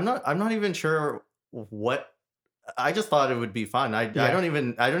not even sure what. I just thought it would be fun. I don't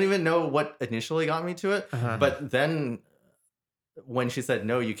even know what initially got me to it. But then when she said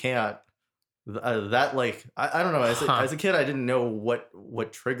no, you can't. That like I don't know. As a kid, I didn't know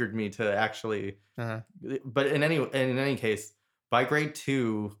what triggered me to actually. But in any case, by grade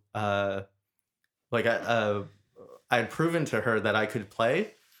 2, like I had proven to her that I could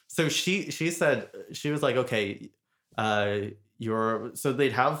play. So she said, she was like, okay, so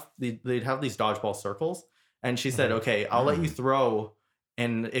they'd have these dodgeball circles. And she said, okay, I'll let you throw.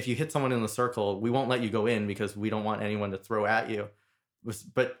 And if you hit someone in the circle, we won't let you go in because we don't want anyone to throw at you.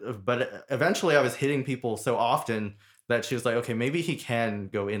 But eventually I was hitting people so often that she was like, okay, maybe he can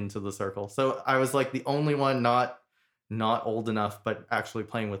go into the circle. So I was like the only one not old enough, but actually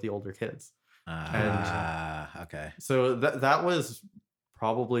playing with the older kids. Okay. So that was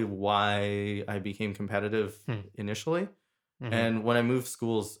probably why I became competitive initially. And when I moved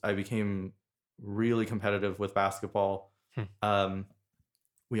schools, I became really competitive with basketball.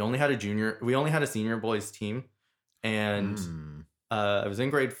 We only had a senior boys team, and I was in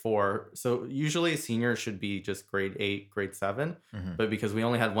grade 4. So usually senior should be just grade 8, grade 7, but because we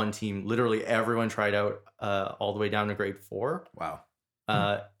only had one team, literally everyone tried out all the way down to grade 4. Wow.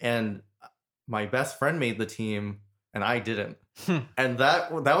 And my best friend made the team, and I didn't. And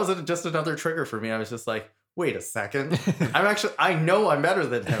that was just another trigger for me. I was just like, wait a second. I know I'm better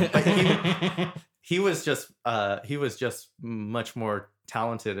than him. Like he was just much more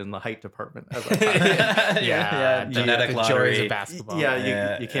talented in the height department. As I thought. Genetic the lottery. joys of basketball.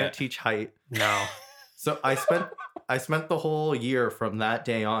 You can't teach height. No. So I spent the whole year from that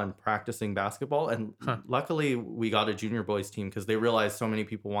day on practicing basketball, and luckily we got a junior boys team because they realized so many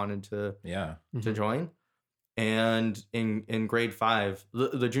people wanted to join. And in grade 5,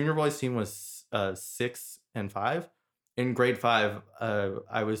 the junior boys team was 6 and 5. In grade 5,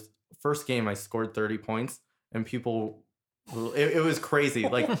 first game I scored 30 points, and people, it was crazy.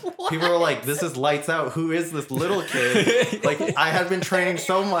 Like people were like, "This is lights out. Who is this little kid?" Like I had been training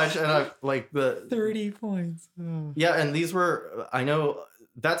so much, and I like the 30 points. Oh. Yeah, and these were, I know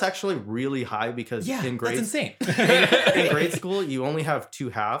that's actually really high because in grade, that's insane. in grade school, you only have 2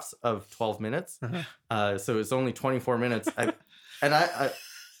 halves of 12 minutes. So it's only 24 minutes. And I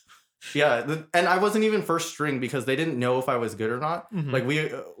wasn't even first string because they didn't know if I was good or not. Like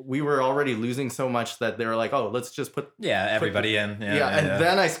we were already losing so much that they were like, oh, let's just put everybody in.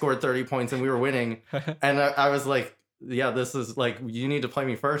 Then I scored 30 points and we were winning. And I was like, yeah, this is like, you need to play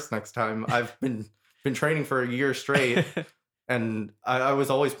me first next time. I've been training for a year straight. And I was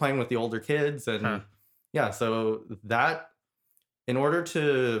always playing with the older kids. And so that, in order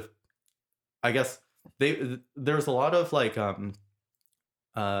to, I guess, there's a lot of like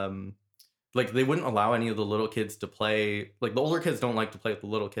they wouldn't allow any of the little kids to play. Like the older kids don't like to play with the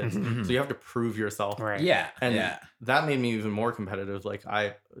little kids. So you have to prove yourself. Right. Yeah. And that made me even more competitive. Like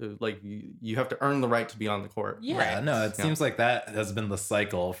you have to earn the right to be on the court. Yeah. Right. No, it seems like that has been the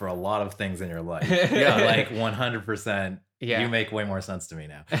cycle for a lot of things in your life. Yeah. Like 100%. Yeah. You make way more sense to me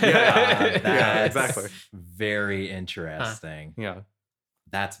now. Yeah, exactly. Very interesting. Yeah.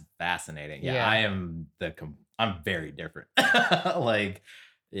 That's fascinating. Yeah. I'm very different. Like,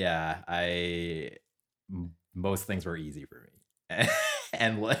 most things were easy for me.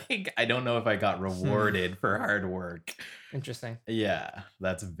 And like, I don't know if I got rewarded for hard work. Interesting. Yeah,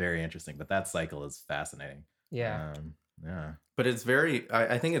 that's very interesting. But that cycle is fascinating. Yeah. But it's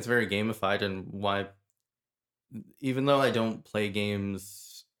I think it's very gamified, and why, even though I don't play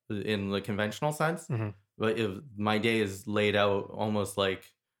games in the conventional sense, but if my day is laid out almost like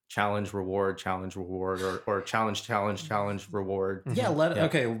challenge reward or challenge reward.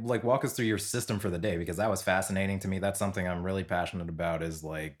 Okay, like walk us through your system for the day, because that was fascinating to me. That's something I'm really passionate about, is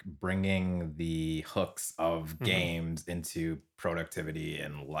like bringing the hooks of games into productivity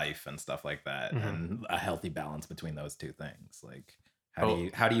and life and stuff like that, and a healthy balance between those two things. Like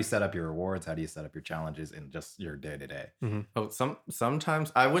how do you set up your rewards? How do you set up your challenges in just your day to day?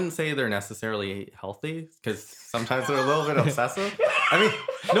 Sometimes I wouldn't say they're necessarily healthy, because sometimes they're a little bit obsessive. I mean,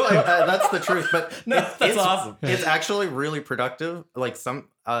 no, that's the truth. But that's awesome. It's actually really productive. Like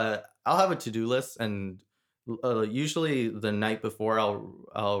I'll have a to-do list, and usually the night before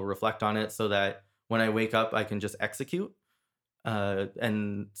I'll reflect on it so that when I wake up I can just execute.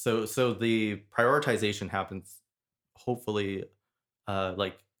 And so the prioritization happens hopefully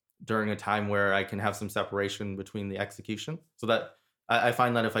like during a time where I can have some separation between the execution, so that I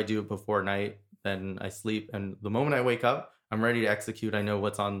find that if I do it before night, then I sleep, and the moment I wake up, I'm ready to execute. I know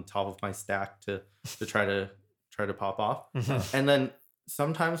what's on top of my stack to try to pop off. And then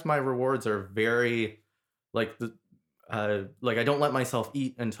sometimes my rewards are very like like I don't let myself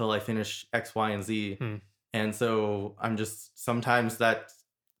eat until I finish X, Y, and Z. And so I'm just sometimes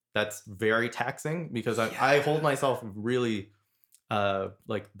that's very taxing because I hold myself really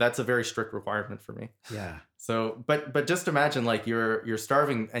like that's a very strict requirement for me. Yeah. So but just imagine like you're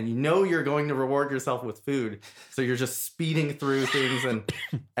starving and you know you're going to reward yourself with food, so you're just speeding through things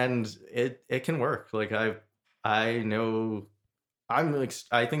and it can work. Like I know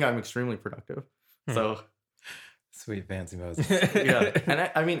I think I'm extremely productive. So Sweet fancy Moses. yeah,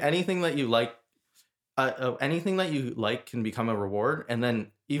 and I mean anything that you like can become a reward, and then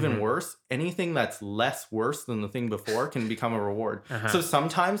even worse, anything that's less worse than the thing before can become a reward. So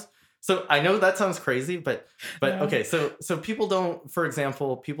sometimes, so I know that sounds crazy, but okay, so people don't, for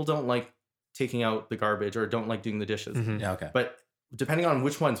example, people don't like taking out the garbage or don't like doing the dishes. Yeah, okay. But depending on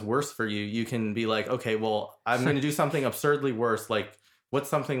which one's worse for you, you can be like, okay, well, I'm going to do something absurdly worse. Like, what's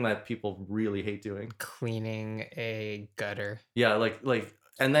something that people really hate doing? Cleaning a gutter. Yeah, like,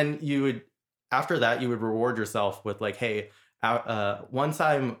 and then you would, after that, you would reward yourself with like, hey, once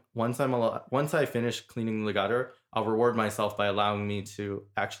I finish cleaning the gutter, I'll reward myself by allowing me to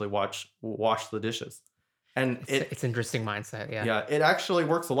actually wash the dishes. And it's interesting mindset. Yeah. Yeah, it actually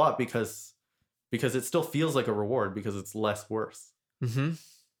works a lot because it still feels like a reward because it's less worse.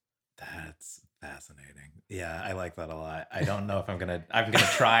 That's fascinating. Yeah, I like that a lot. I don't know if I'm gonna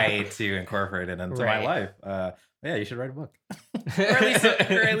try to incorporate it into my life. Yeah, you should write a book, or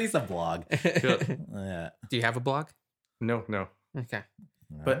at least a blog. Yeah. Do you have a blog? No. Okay.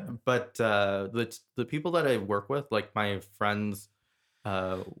 But the people that I work with, like my friends,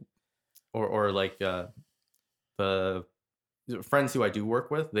 or like the friends who I do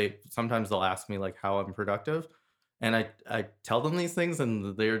work with, they'll ask me like how I'm productive, and I tell them these things,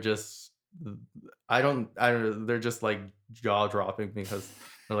 and they're just they're just like jaw dropping because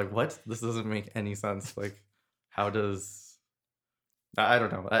they're like, what? This doesn't make any sense. Like, how does I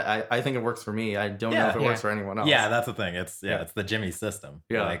don't know. I think it works for me. I don't know if it works for anyone else. Yeah, that's the thing. It's the Jimmy system.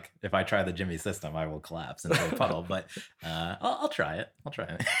 Yeah. Like if I try the Jimmy system, I will collapse into a puddle. But I'll try it.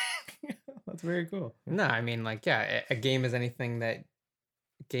 That's very cool. No, I mean, like, yeah, a game is anything that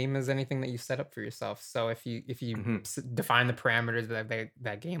you set up for yourself. So if you define the parameters of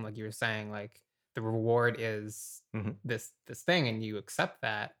that game, like you were saying, like the reward is this thing, and you accept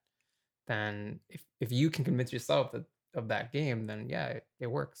that, then if you can convince yourself of that game, then yeah, it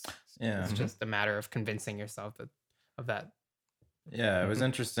works. Yeah, it's just a matter of convincing yourself of that. Yeah, it was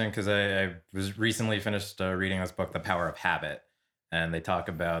interesting because I was recently finished reading this book, The Power of Habit, and they talk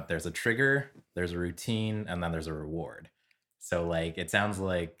about there's a trigger, there's a routine, and then there's a reward. So like it sounds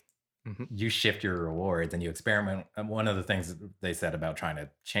like you shift your rewards and you experiment. And one of the things they said about trying to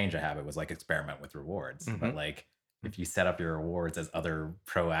change a habit was like experiment with rewards. But like if you set up your rewards as other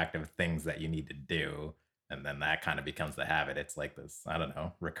proactive things that you need to do, and then that kind of becomes the habit. It's like this, I don't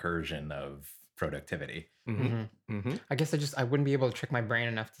know, recursion of productivity. I guess I wouldn't be able to trick my brain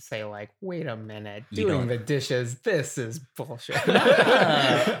enough to say like, wait a minute, doing the dishes, this is bullshit.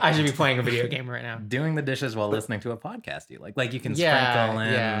 I should be playing a video game right now. Doing the dishes while listening to a podcast you like you can sprinkle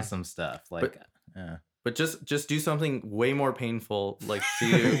in some stuff. Like, but just do something way more painful, like to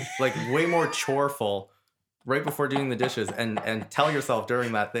you, like way more choreful, right before doing the dishes, and tell yourself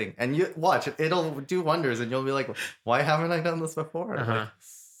during that thing, and you watch, it'll do wonders, and you'll be like, why haven't I done this before? Like,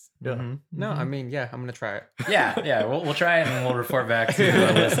 No, I mean, I'm gonna try it. Yeah, we'll try it, and we'll report back to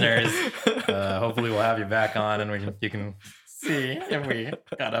our listeners. Hopefully we'll have you back on, and you can see if we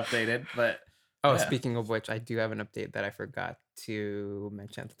got updated. But speaking of which, I do have an update that I forgot to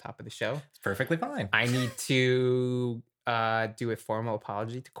mention at the top of the show. It's perfectly fine. I need to do a formal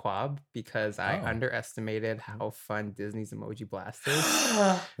apology to Quab because I underestimated how fun Disney's Emoji Blast is.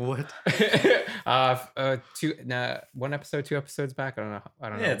 What? 1 episode, 2 episodes back. I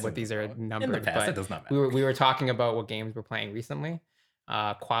don't know what these are numbered. In the past, but it does not matter. We were talking about what games we're playing recently.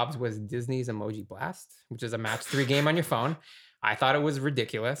 Quab's was Disney's Emoji Blast, which is a match 3 game on your phone. I thought it was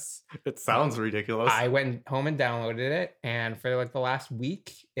ridiculous. It sounds ridiculous. I went home and downloaded it, and for like the last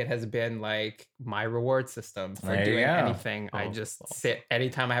week, it has been like my reward system for doing anything. I just sit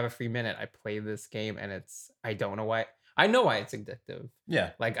anytime I have a free minute, I play this game, and I don't know why. I know why it's addictive.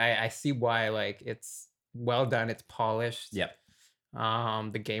 Yeah, like I see why. Like it's well done. It's polished. Yep.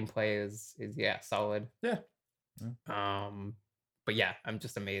 The gameplay is solid. Yeah. But yeah, I'm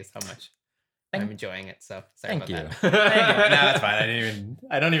just amazed how much I'm enjoying it. So sorry Thank about you. that. Thank you. No, that's fine.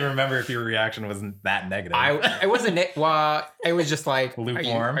 I don't even remember if your reaction wasn't that negative. I wasn't. Well, it was just like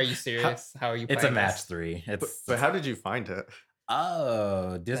Lukewarm. Are you serious? How are you? It's a playing match this? 3. But how did you find it?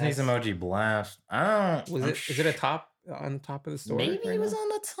 Oh, Disney's That's- Emoji Blast. I don't. Is it a top on top of the store? Maybe right it was now? on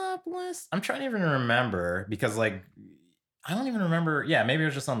the top list. I'm trying to even remember because like I don't even remember. Yeah, maybe it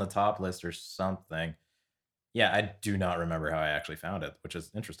was just on the top list or something. Yeah, I do not remember how I actually found it, which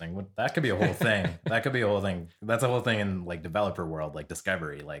is interesting. That could be a whole thing. That could be a whole thing. That's a whole thing in like developer world, like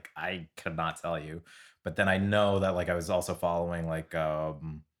discovery. Like I could not tell you, but then I know that like I was also following like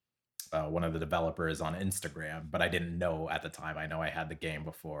one of the developers on Instagram, but I didn't know at the time. I know I had the game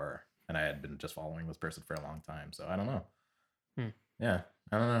before, and I had been just following this person for a long time. So I don't know. Yeah,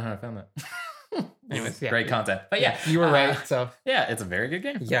 I don't know how I found that. Anyways, yeah. Great content, but yeah, You were right. So yeah, it's a very good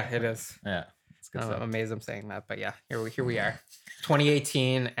game. yeah, it is. Yeah, it's good I'm stuff. amazed I'm saying that, but yeah, here we are.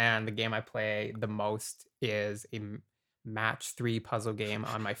 2018, and the game I play the most is a match 3 puzzle game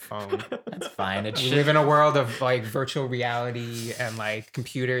on my phone. That's fine. It We should live in a world of like virtual reality and like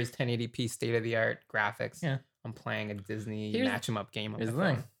computers, 1080p state of the art graphics. Yeah. I'm playing a Disney Here's- match 'em up game on my here's the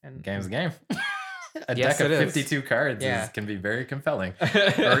phone. thing. And Game's a game. A Yes, deck of it is. 52 cards Yeah. can be very compelling.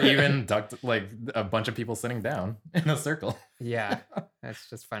 Or even like a bunch of people sitting down in a circle. yeah, that's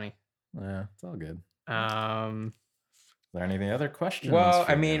just funny. Yeah, it's all good. Um, Is there any other questions? well,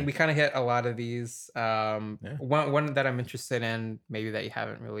 for I mean, you? we kind of hit a lot of these. One that I'm interested in, maybe that you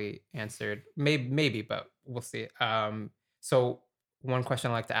haven't really answered, maybe, but we'll see. So one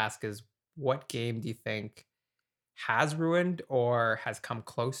question I like to ask is, what game do you think has ruined or has come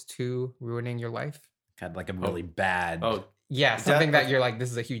close to ruining your life? had like a really bad. Oh, Yeah, something Def- that you're like, this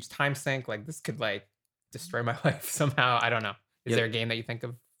is a huge time sink. Like this could like destroy my life somehow. I don't know. Is Yeah. there a game that you think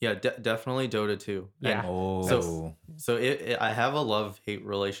of? yeah, definitely Dota 2. Yeah. And Oh, so I have a love-hate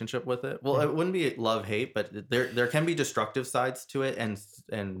relationship with it. Well, it wouldn't be love-hate, but there can be destructive sides to it and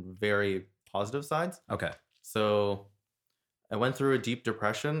very positive sides. okay. So I went through a deep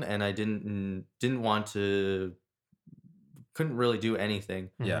depression and I didn't want to, couldn't really do anything.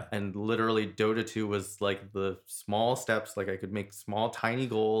 Yeah. And literally Dota 2 was like the small steps, like I could make small tiny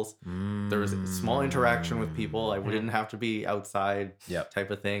goals. There was a small interaction with people. I wouldn't have to be outside Yep.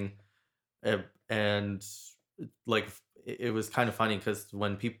 type of thing. And like it was kind of funny because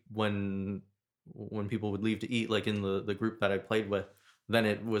when people would leave to eat, like in the group that I played with, then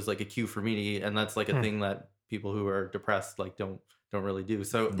it was like a cue for me to eat, and that's like a thing that people who are depressed like don't really do.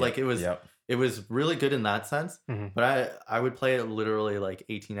 So like it was Yep. it was really good in that sense. Mhm. But I would play it literally like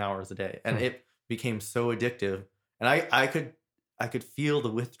 18 hours a day, and it became so addictive, and I could feel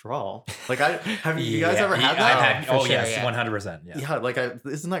the withdrawal. Like have you guys ever had that? I've had, For oh sure, yes, yeah. 100%. Yeah. Yeah, like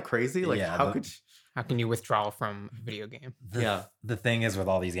isn't that crazy? Like Yeah, how the- could you, How can you withdraw from a video game? Yeah. The thing is with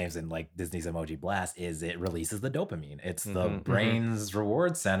all these games in like Disney's Emoji Blast is it releases the dopamine. It's the Mhm. brain's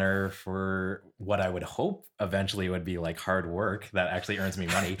reward center for what I would hope eventually would be like hard work that actually earns me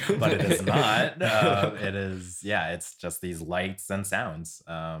money, but it is not. It is, yeah, it's just these lights and sounds.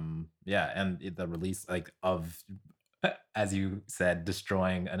 Yeah, and the release like of, as you said,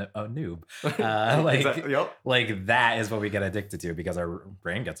 destroying a noob. Like Exactly, yep. like that is what we get addicted to because our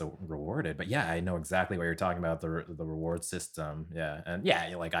brain gets rewarded. But yeah, I know exactly what you're talking about, the reward system. Yeah, and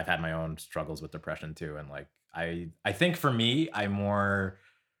yeah, like I've had my own struggles with depression too, and like I think for me, I more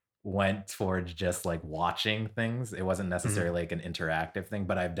went towards just like watching things. It wasn't necessarily like an interactive thing,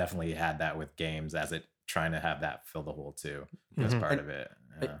 but I've definitely had that with games as it trying to have that fill the hole too as part of it.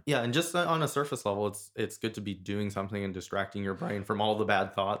 Yeah. Yeah, and just on a surface level, it's good to be doing something and distracting your brain from all the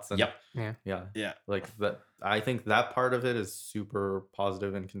bad thoughts. And Yep. yeah, like that. I think that part of it is super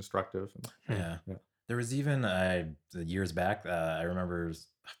positive and constructive. Yeah. Yeah. There was even years back, I remember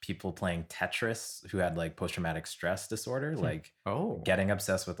people playing Tetris who had like post-traumatic stress disorder. Like Oh, getting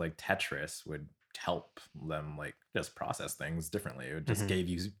obsessed with like Tetris would help them like just process things differently. It just gave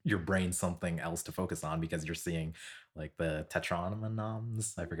you your brain something else to focus on because you're seeing like the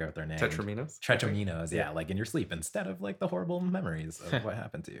tetronyms. I forget what their name. Tetraminos, yeah, like in your sleep instead of like the horrible memories of what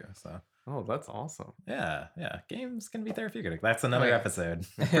happened to you. So oh, that's awesome. yeah, games can be therapeutic. That's another yeah. episode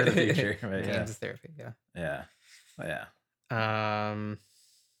for the future. But yeah, Games is therapy. Yeah. yeah, oh, yeah.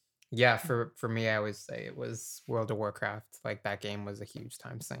 Yeah, for me, I would say it was World of Warcraft. Like that game was a huge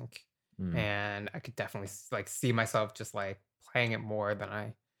time sink. And I could definitely like see myself just like playing it more than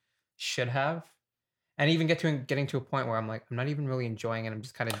I should have, and even getting to a point where I'm like, I'm not even really enjoying it. I'm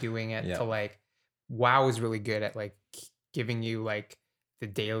just kind of doing it to like, WoW is really good at like giving you like the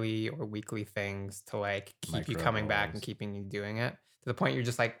daily or weekly things to like keep you coming back and keeping you doing it to the point you're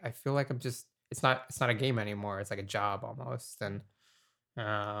just like, I feel like I'm just it's not a game anymore. It's like a job almost. And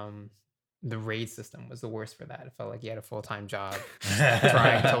the raid system was the worst for that. It felt like you had a full-time job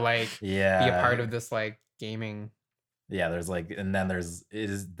trying to like be a part of this like gaming. Yeah, there's like, and then is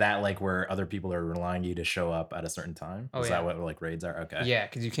that like where other people are relying you to show up at a certain time? Is that what like raids are? Okay. Yeah,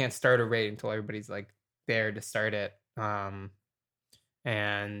 because you can't start a raid until everybody's like there to start it.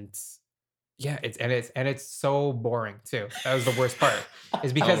 And yeah, it's so boring too. That was the worst part.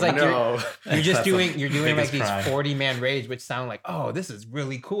 Is because you're just doing like these 40-man raids, which sound like, oh, this is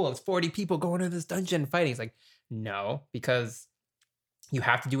really cool. It's 40 people going to this dungeon fighting. It's like, no, because you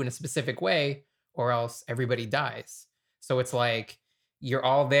have to do it in a specific way or else everybody dies. So it's like you're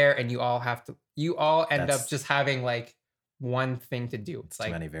all there and you all end up just having like one thing to do. It's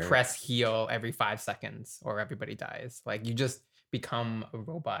like press heal every 5 seconds or everybody dies. Like you just become a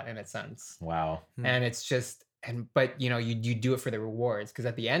robot in a sense. Wow. And it's just, but you do it for the rewards, because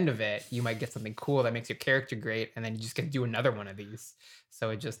at the end of it, you might get something cool that makes your character great. And then you just get to do another one of these.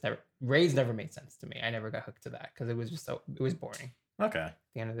 So raids never made sense to me. I never got hooked to that because it was just it was boring. Okay. At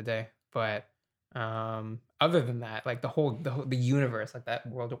the end of the day. But other than that, like the universe, like that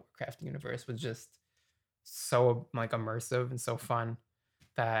World of Warcraft universe was just so like immersive and so fun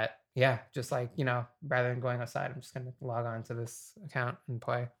that just like, rather than going outside, I'm just gonna log on to this account and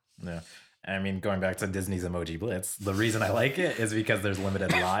play. Yeah. I mean, going back to Disney's Emoji Blitz, the reason I like it is because there's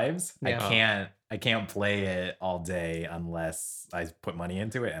limited lives. I can't play it all day unless I put money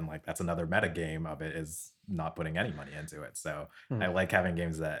into it, and like that's another meta game of it is not putting any money into it. So I like having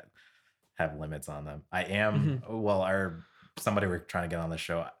games that have limits on them. I am somebody we're trying to get on the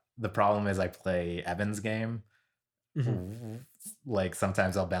show. The problem is I play Evan's game. Like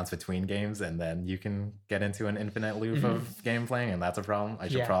sometimes I'll bounce between games and then you can get into an infinite loop of game playing, and that's a problem. I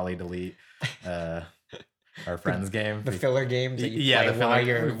should probably delete our friend's game. The filler games that you play while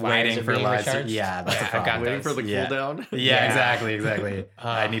you're waiting for lives. Yeah, that's a problem. Waiting for the cooldown. Yeah, exactly.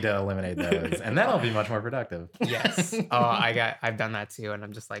 I need to eliminate those, and then I'll be much more productive. Yes. I've done that too, and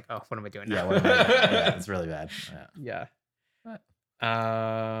I'm just like, oh, what am I doing now? Yeah, it's really bad. Yeah.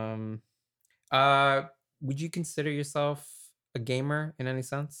 Would you consider yourself a gamer in any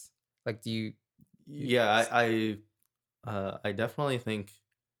sense? Like, do you? Yeah, I definitely think.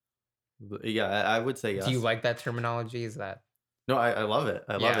 Yeah, I would say yes. Do you like that terminology? Is that? No, I love it.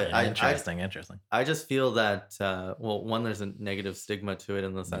 I love it. Interesting. I just feel that one, there's a negative stigma to it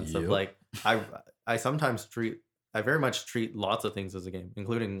in the sense of like I sometimes very much treat lots of things as a game,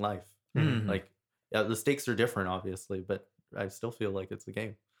 including life. Like, yeah, the stakes are different, obviously, but I still feel like it's a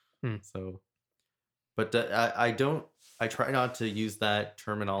game. So, but I try not to use that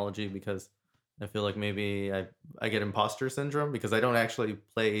terminology because I feel like maybe I get imposter syndrome because I don't actually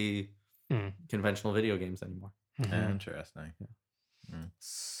play conventional video games anymore. Interesting.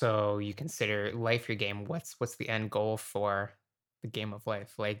 So you consider life your game. What's the end goal for the game of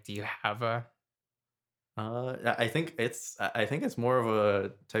life? Like, do you have a? I think it's more of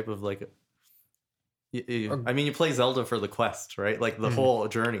a type of like. I mean, you play Zelda for the quest, right? Like the whole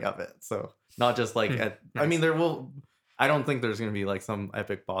journey of it. So not just like I mean, I don't think there's going to be like some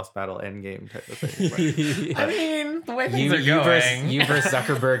epic boss battle end game type of thing. But, I mean, the way things are going. You versus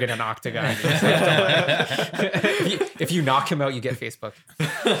Zuckerberg in an octagon. If you knock him out, you get Facebook.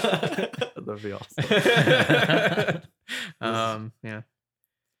 That'd be awesome. Yeah.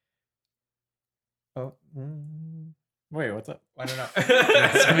 Oh. Wait, what's up? I don't know.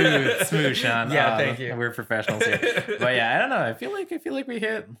 Smooth, Sean. Yeah, thank you. We're professionals here. But yeah, I don't know. I feel like we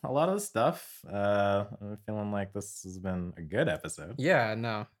hit a lot of the stuff. I'm feeling like this has been a good episode. Yeah,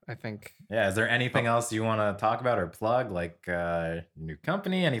 no, I think. Yeah, is there anything else you want to talk about or plug? Like new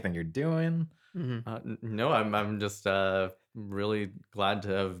company, anything you're doing? No, I'm just really glad to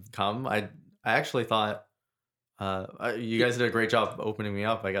have come. I actually thought. You guys did a great job opening me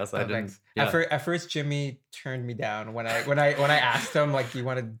up. I guess I didn't. Yeah. At first, Jimmy turned me down when I asked him like, "Do you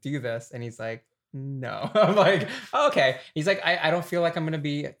want to do this?" And he's like, "No." I'm like, oh, "Okay." He's like, "I don't feel like I'm gonna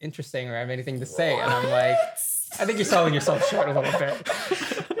be interesting or have anything to say." And I'm like, "I think you're selling yourself short a little bit."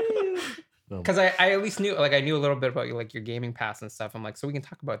 Because I at least knew I knew a little bit about like your gaming past and stuff. I'm like, so we can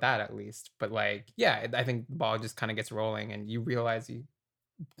talk about that at least. But like, yeah, I think the ball just kind of gets rolling, and you realize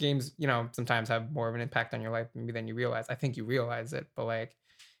games, sometimes have more of an impact on your life maybe than you realize. I think you realize it, but like,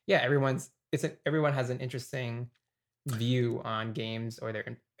 yeah, everyone has an interesting view on games or the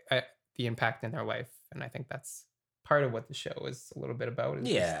impact in their life, and I think that's part of what the show is a little bit about.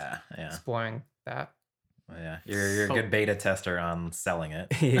 Is exploring that. Yeah, you're a good beta tester on selling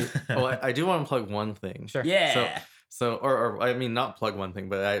it. Well, I do want to plug one thing. Sure. Yeah. So or I mean, not plug one thing,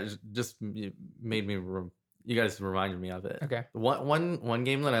 but I just made me you guys reminded me of it. Okay. One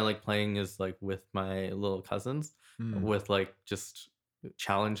game that I like playing is like with my little cousins, with like just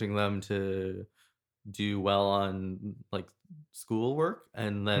challenging them to do well on like schoolwork,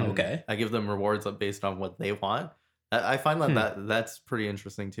 and then I give them rewards based on what they want. I find that that's pretty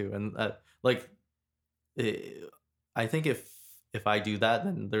interesting too, and like I think if I do that,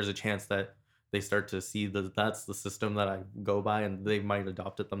 then there's a chance that they start to see that that's the system that I go by, and they might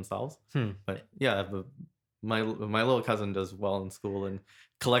adopt it themselves. But yeah, my little cousin does well in school and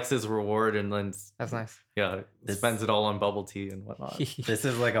collects his reward, and then that's nice. Yeah, spends it all on bubble tea and whatnot. This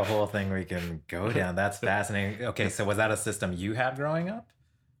is like a whole thing we can go down. That's fascinating. Okay, so was that a system you had growing up?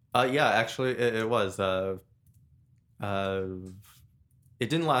 Yeah, actually, it was. It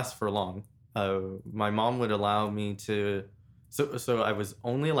didn't last for long. My mom would allow me to. So I was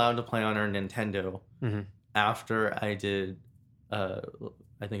only allowed to play on our Nintendo after I did, I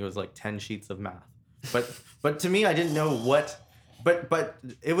think it was like 10 sheets of math. But to me, I didn't know what. But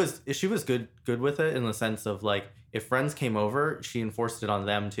she was good with it in the sense of like if friends came over, she enforced it on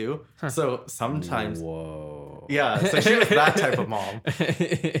them too. So sometimes, yeah. So she was that type of mom.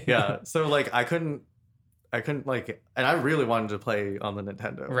 Yeah. So like I couldn't like, and I really wanted to play on the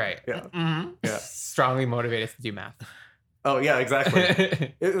Nintendo. Right. Yeah. Yeah. Strongly motivated to do math. Oh yeah,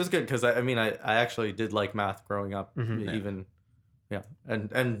 exactly. It was good because I mean I actually did like math growing up, even. Yeah,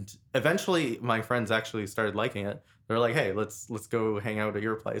 and eventually my friends actually started liking it. They're like, "Hey, let's go hang out at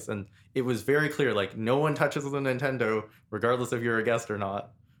your place," and it was very clear, like no one touches the Nintendo, regardless if you're a guest or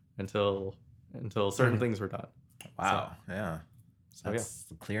not, until certain things were done. Wow, so, yeah, that's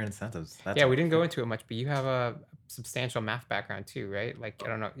clear incentives. Yeah, we didn't go into it much, but you have a substantial math background too, right? Like I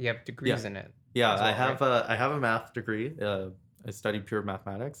don't know, you have degrees in it. Yeah, well, I have a math degree. I studied pure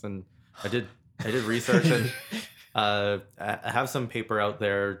mathematics, and I did research and. I have some paper out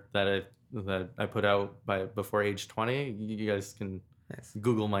there that I put out before age 20. You guys can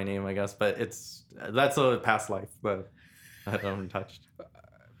Google my name, I guess, but that's a past life that I haven't touched.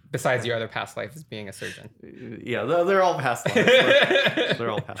 Besides your other past life as being a surgeon. Yeah, they're all past lives. They're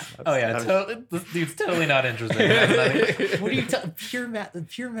all past lives. Oh yeah, this dude's totally not interested. What are you talking? Pure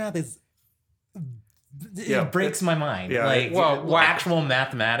math is. It breaks my mind. Yeah. Like, well, actual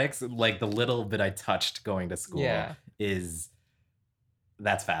mathematics, like the little bit I touched going to school, that's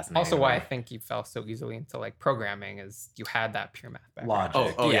fascinating. Also, why I think you fell so easily into like programming is you had that pure math background.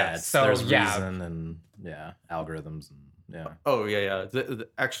 Logic. Oh yeah. So there's reason and algorithms and Oh yeah.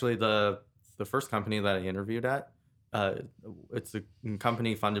 Actually, the first company that I interviewed at, it's a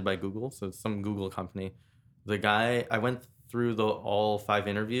company funded by Google, so it's some Google company. The guy, I went through all 5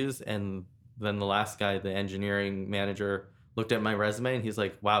 interviews, and then the last guy, the engineering manager, looked at my resume and he's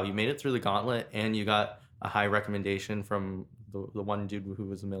like, "Wow, you made it through the gauntlet and you got a high recommendation from the one dude who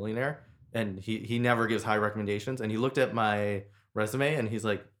was a millionaire." And he never gives high recommendations. And he looked at my resume and he's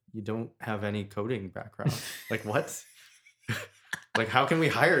like, "You don't have any coding background." Like, what? Like, how can we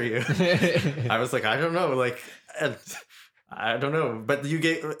hire you? I was like, I don't know. Like, I don't know. But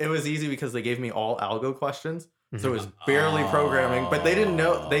it was easy because they gave me all algo questions. So it was barely programming, but they didn't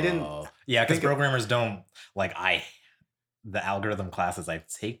know. They didn't. Yeah, because programmers don't like. The algorithm classes I've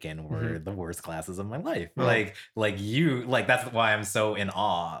taken were the worst classes of my life. Like that's why I'm so in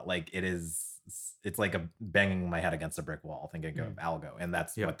awe. Like it's like banging my head against a brick wall thinking of algo, and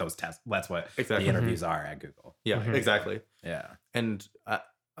that's what those tests. That's what the interviews are at Google. Yeah, exactly. Yeah, and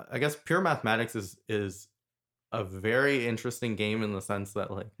I guess pure mathematics is a very interesting game in the sense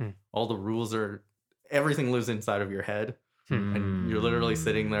that like all the rules are. Everything lives inside of your head, and you're literally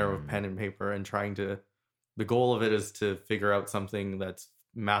sitting there with pen and paper and trying to. The goal of it is to figure out something that's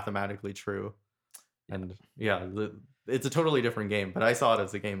mathematically true, and it's a totally different game. But I saw it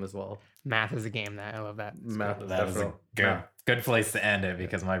as a game as well. Math is a game. That I love that. Math is that is a good place to end it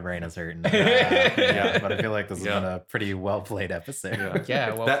because my brain is hurting. But I feel like this has been a pretty well played episode.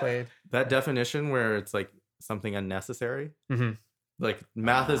 Yeah, well played. That definition where it's like something unnecessary. Like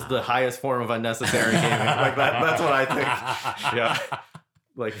math is the highest form of unnecessary gaming. Like that's what I think. Yeah.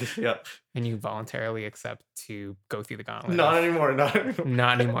 Like, yeah. And you voluntarily accept to go through the gauntlet. Not anymore. Not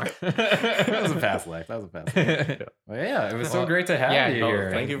anymore. That was a past life. Well, yeah, it was so great to have you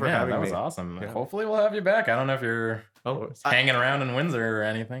here. Thank you for having me. That was awesome. Yeah. Hopefully we'll have you back. I don't know if you're hanging around in Windsor or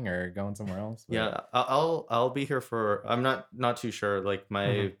anything or going somewhere else. But. Yeah, I'll be here for. I'm not too sure. Like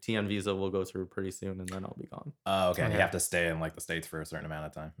my TN visa will go through pretty soon, and then I'll be gone. Oh, okay. You have to stay in like the States for a certain amount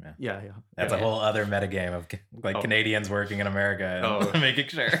of time. Yeah. That's a whole other metagame of like Canadians working in America and making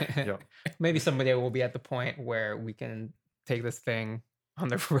sure. Maybe someday we'll be at the point where we can take this thing on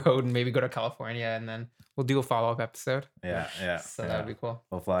the road and maybe go to California, and then we'll do a follow-up episode. Yeah. So that'd be cool.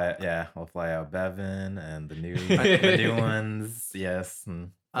 We'll fly out Bevan and the new ones. Yes.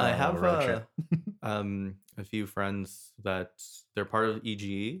 And I have a road trip. a few friends that they're part of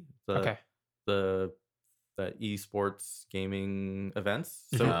EGE, the esports gaming events.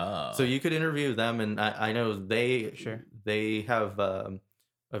 So you could interview them, and I know they have a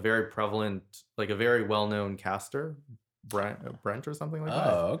very prevalent, like a very well-known caster, Brent or something like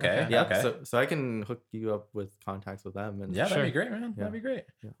that. Oh, okay. Yeah. Okay. So I can hook you up with contacts with them. And that'd be great, man. That'd be great.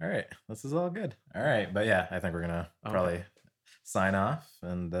 Yeah. All right. This is all good. All right. But yeah, I think we're gonna probably sign off.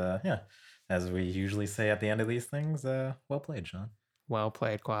 And as we usually say at the end of these things, well played, Sean. Well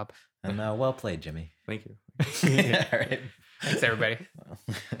played, Quab. And well played, Jimmy. Thank you. All right. Thanks, everybody.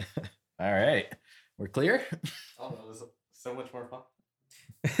 All right. We're clear? Oh, no, this is so much more fun.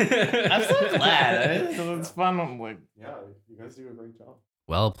 I'm so glad. It's fun. Yeah, you guys do a great job.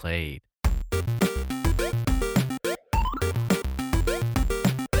 Well played.